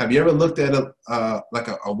 Have you ever looked at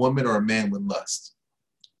a woman or a man with lust?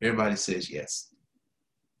 Everybody says yes.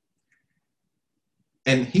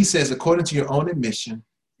 And he says, according to your own admission,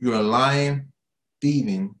 you're a lying,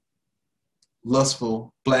 thieving,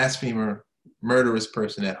 lustful, blasphemer, murderous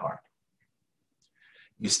person at heart.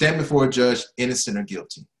 You stand before a judge, innocent or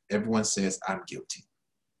guilty. Everyone says, I'm guilty.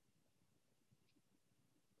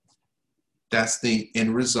 That's the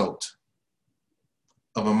end result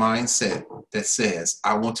of a mindset that says,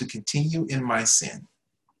 I want to continue in my sin.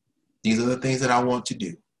 These are the things that I want to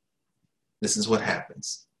do. This is what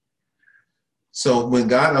happens. So when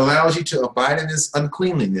God allows you to abide in this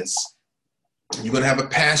uncleanliness, you're going to have a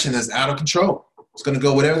passion that's out of control. It's going to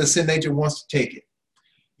go whatever the sin nature wants to take it.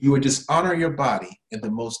 You will dishonor your body in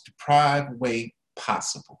the most deprived way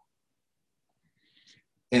possible.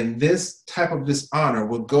 And this type of dishonor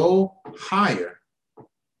will go higher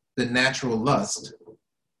than natural lust.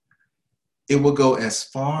 It will go as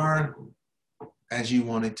far as you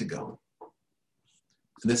want it to go.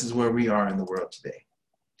 And this is where we are in the world today.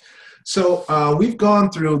 So we've gone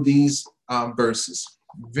through these verses,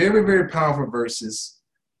 very, very powerful verses,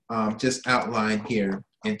 just outlined here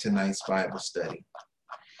in tonight's Bible study.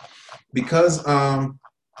 Because of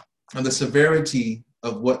the severity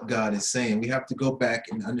of what God is saying, we have to go back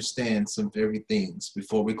and understand some very things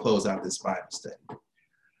before we close out this Bible study.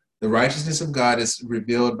 The righteousness of God is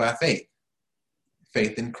revealed by faith,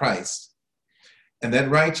 faith in Christ. And that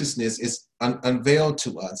righteousness is unveiled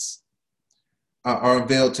to us, or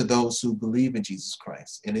unveiled to those who believe in Jesus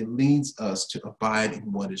Christ. And it leads us to abide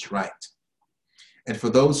in what is right. And for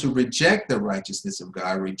those who reject the righteousness of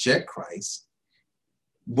God, reject Christ,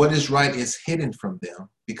 what is right is hidden from them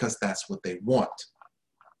because that's what they want.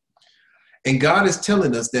 And God is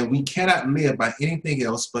telling us that we cannot live by anything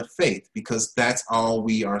else but faith, because that's all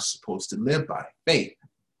we are supposed to live by, faith.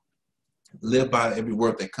 Live by every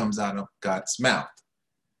word that comes out of God's mouth.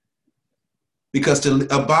 Because to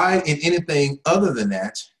abide in anything other than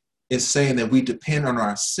that is saying that we depend on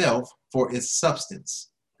ourselves for its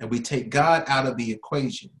substance, and we take God out of the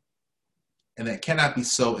equation. And that cannot be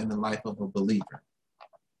so in the life of a believer.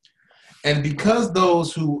 And because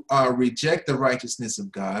those who reject the righteousness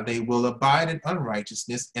of God, they will abide in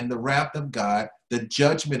unrighteousness, and the wrath of God, the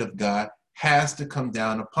judgment of God, has to come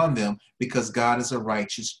down upon them, because God is a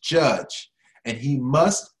righteous judge, and he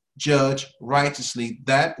must judge righteously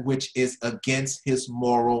that which is against his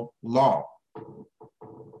moral law.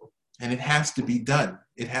 And it has to be done.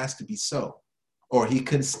 It has to be so. Or he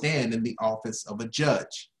couldn't stand in the office of a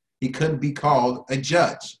judge. He couldn't be called a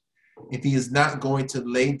judge if he is not going to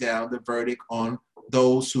lay down the verdict on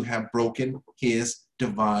those who have broken his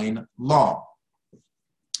divine law.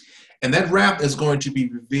 And that wrath is going to be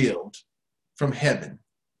revealed from heaven,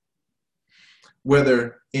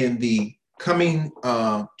 whether in the coming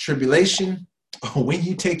tribulation or when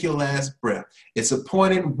you take your last breath. It's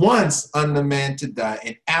appointed once unto man to die,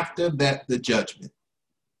 and after that the judgment.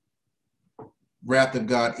 Wrath of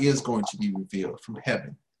God is going to be revealed from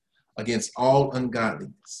heaven against all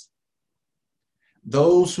ungodliness.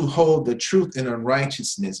 Those who hold the truth in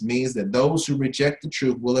unrighteousness means that those who reject the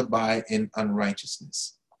truth will abide in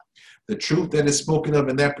unrighteousness. The truth that is spoken of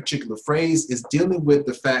in that particular phrase is dealing with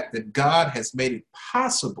the fact that God has made it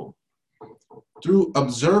possible through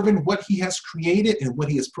observing what he has created and what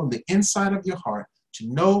he has put on the inside of your heart to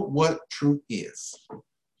know what truth is.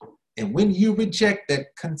 And when you reject that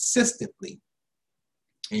consistently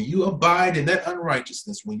and you abide in that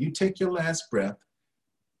unrighteousness, when you take your last breath,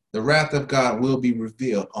 the wrath of God will be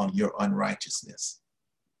revealed on your unrighteousness.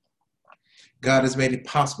 God has made it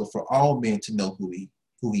possible for all men to know who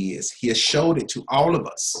he is. He has showed it to all of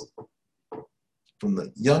us, from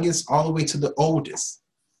the youngest all the way to the oldest.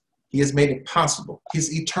 He has made it possible.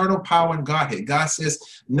 His eternal power and Godhead. God says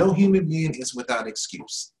no human being is without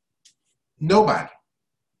excuse. Nobody.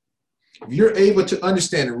 If you're able to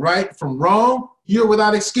understand right from wrong, you're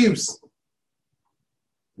without excuse.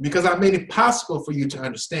 Because I made it possible for you to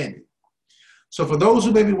understand it. So for those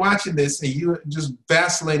who may be watching this and you're just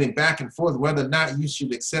vacillating back and forth whether or not you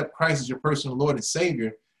should accept Christ as your personal Lord and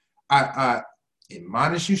Savior, I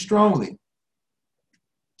admonish you strongly.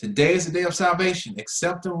 Today is the day of salvation.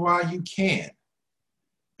 Accept him while you can.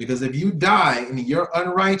 Because if you die in your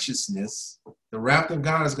unrighteousness, the wrath of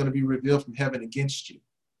God is going to be revealed from heaven against you.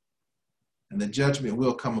 And the judgment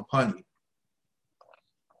will come upon you.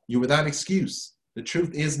 You're without excuse. The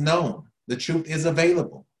truth is known. The truth is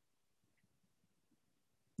available.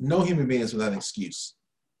 No human being is without excuse.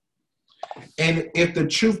 And if the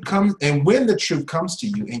truth comes, and when the truth comes to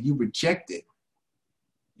you and you reject it,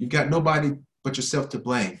 you've got nobody but yourself to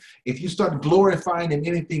blame. If you start glorifying in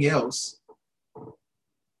anything else,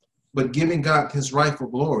 but giving God his rightful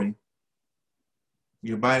glory,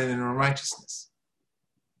 you're abiding in unrighteousness.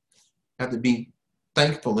 You have to be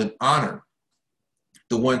thankful and honor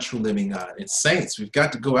the one true living God. And saints, we've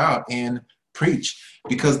got to go out and preach,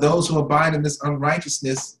 because those who abide in this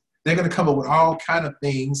unrighteousness, they're going to come up with all kinds of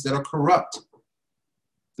things that are corrupt.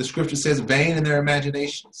 The scripture says vain in their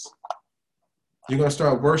imaginations. You're going to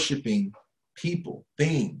start worshiping people,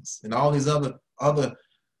 things, and all these other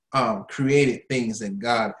created things that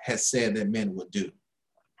God has said that men will do.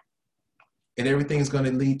 And everything is going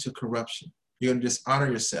to lead to corruption. You're going to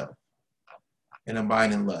dishonor yourself and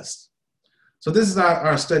abide in lust. So this is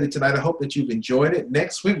our study tonight. I hope that you've enjoyed it.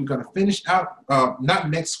 Next week, we're going to finish out,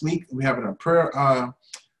 not next week. We're having a prayer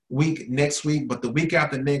week next week, but the week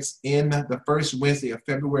after next, in the first Wednesday of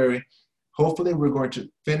February, hopefully we're going to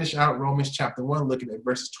finish out Romans chapter 1, looking at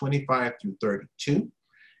verses 25 through 32.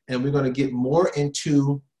 And we're going to get more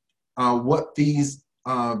into what these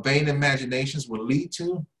vain imaginations will lead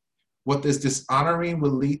to, what this dishonoring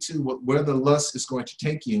will lead to, where the lust is going to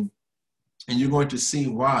take you. And you're going to see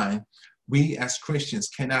why we as Christians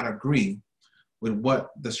cannot agree with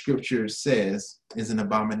what the scripture says is an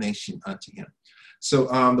abomination unto him. So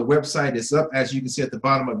the website is up, as you can see at the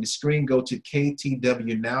bottom of your screen. Go to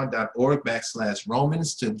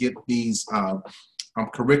ktwnow.org/Romans to get these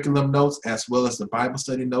curriculum notes as well as the Bible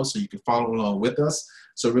study notes so you can follow along with us.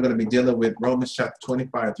 So we're going to be dealing with Romans chapter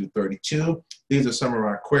 25 through 32. These are some of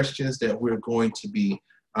our questions that we're going to be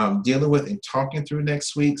dealing with and talking through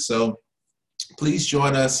next week. So please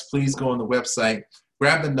join us. Please go on the website,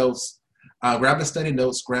 grab the notes, grab the study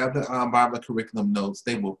notes, grab the Bible curriculum notes.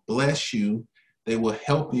 They will bless you. They will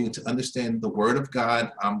help you to understand the Word of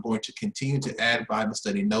God. I'm going to continue to add Bible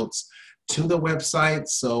study notes to the website.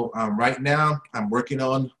 So right now, I'm working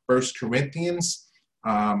on 1 Corinthians.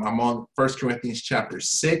 I'm on 1 Corinthians chapter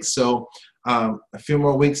 6. So a few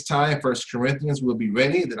more weeks' time, 1 Corinthians will be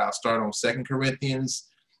ready. Then I'll start on 2 Corinthians.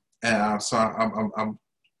 So I'm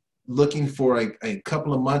looking for a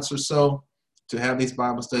couple of months or so to have these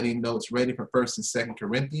Bible study notes ready for 1 and 2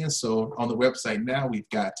 Corinthians. So on the website now, we've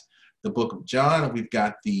got the book of John, we've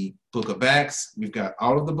got the book of Acts, we've got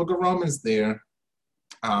all of the book of Romans there.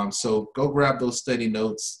 So go grab those study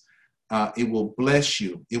notes. It will bless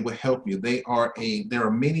you. It will help you. There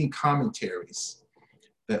are many commentaries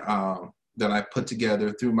that I put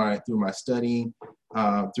together through my studying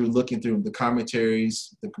through looking through the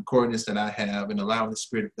commentaries, the concordance that I have, and allowing the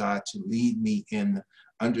Spirit of God to lead me in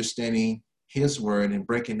understanding His word and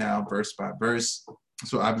breaking down verse by verse.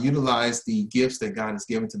 So I've utilized the gifts that God has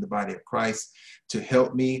given to the body of Christ to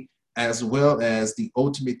help me, as well as the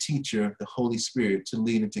ultimate teacher, the Holy Spirit, to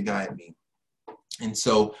lead and to guide me. And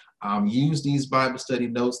so use these Bible study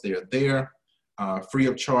notes. They are there free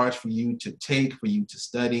of charge for you to take, for you to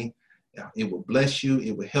study. It will bless you.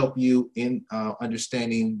 It will help you in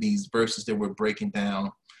understanding these verses that we're breaking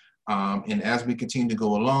down. And as we continue to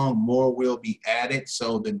go along, more will be added.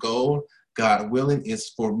 So the goal, God willing, is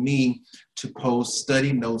for me to post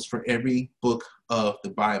study notes for every book of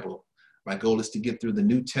the Bible. My goal is to get through the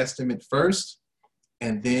New Testament first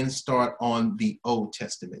and then start on the Old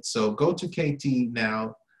Testament. So go to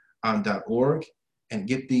ktnow.org and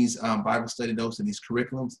get these Bible study notes and these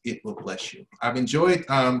curriculums. It will bless you. I've enjoyed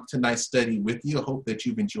tonight's study with you. I hope that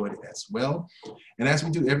you've enjoyed it as well. And as we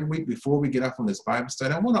do every week before we get off on this Bible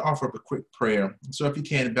study, I want to offer up a quick prayer. So if you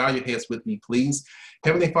can, bow your heads with me, please.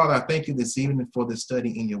 Heavenly Father, I thank you this evening for this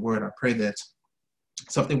study in your word. I pray that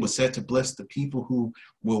something was said to bless the people who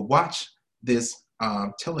will watch this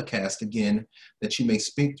telecast again, that you may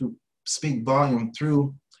speak volume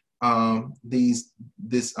through this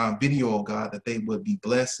video, oh God, that they would be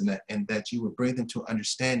blessed and that you would bring them to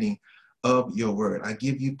understanding of your word. I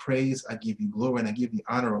give you praise, I give you glory, and I give you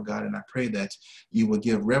honor, oh God, and I pray that you will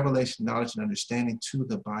give revelation, knowledge, and understanding to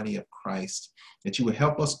the body of Christ, that you will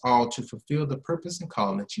help us all to fulfill the purpose and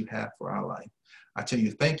calling that you have for our life. I tell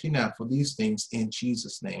you, thank you now for these things in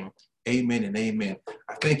Jesus' name. Amen and amen.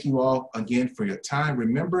 I thank you all again for your time.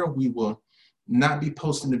 Remember, we will not be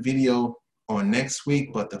posting the video on next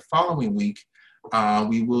week, but the following week,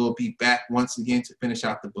 we will be back once again to finish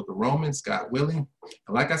out the book of Romans, God willing.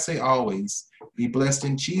 And like I say always, be blessed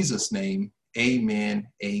in Jesus' name. Amen,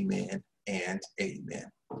 amen, and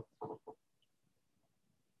amen.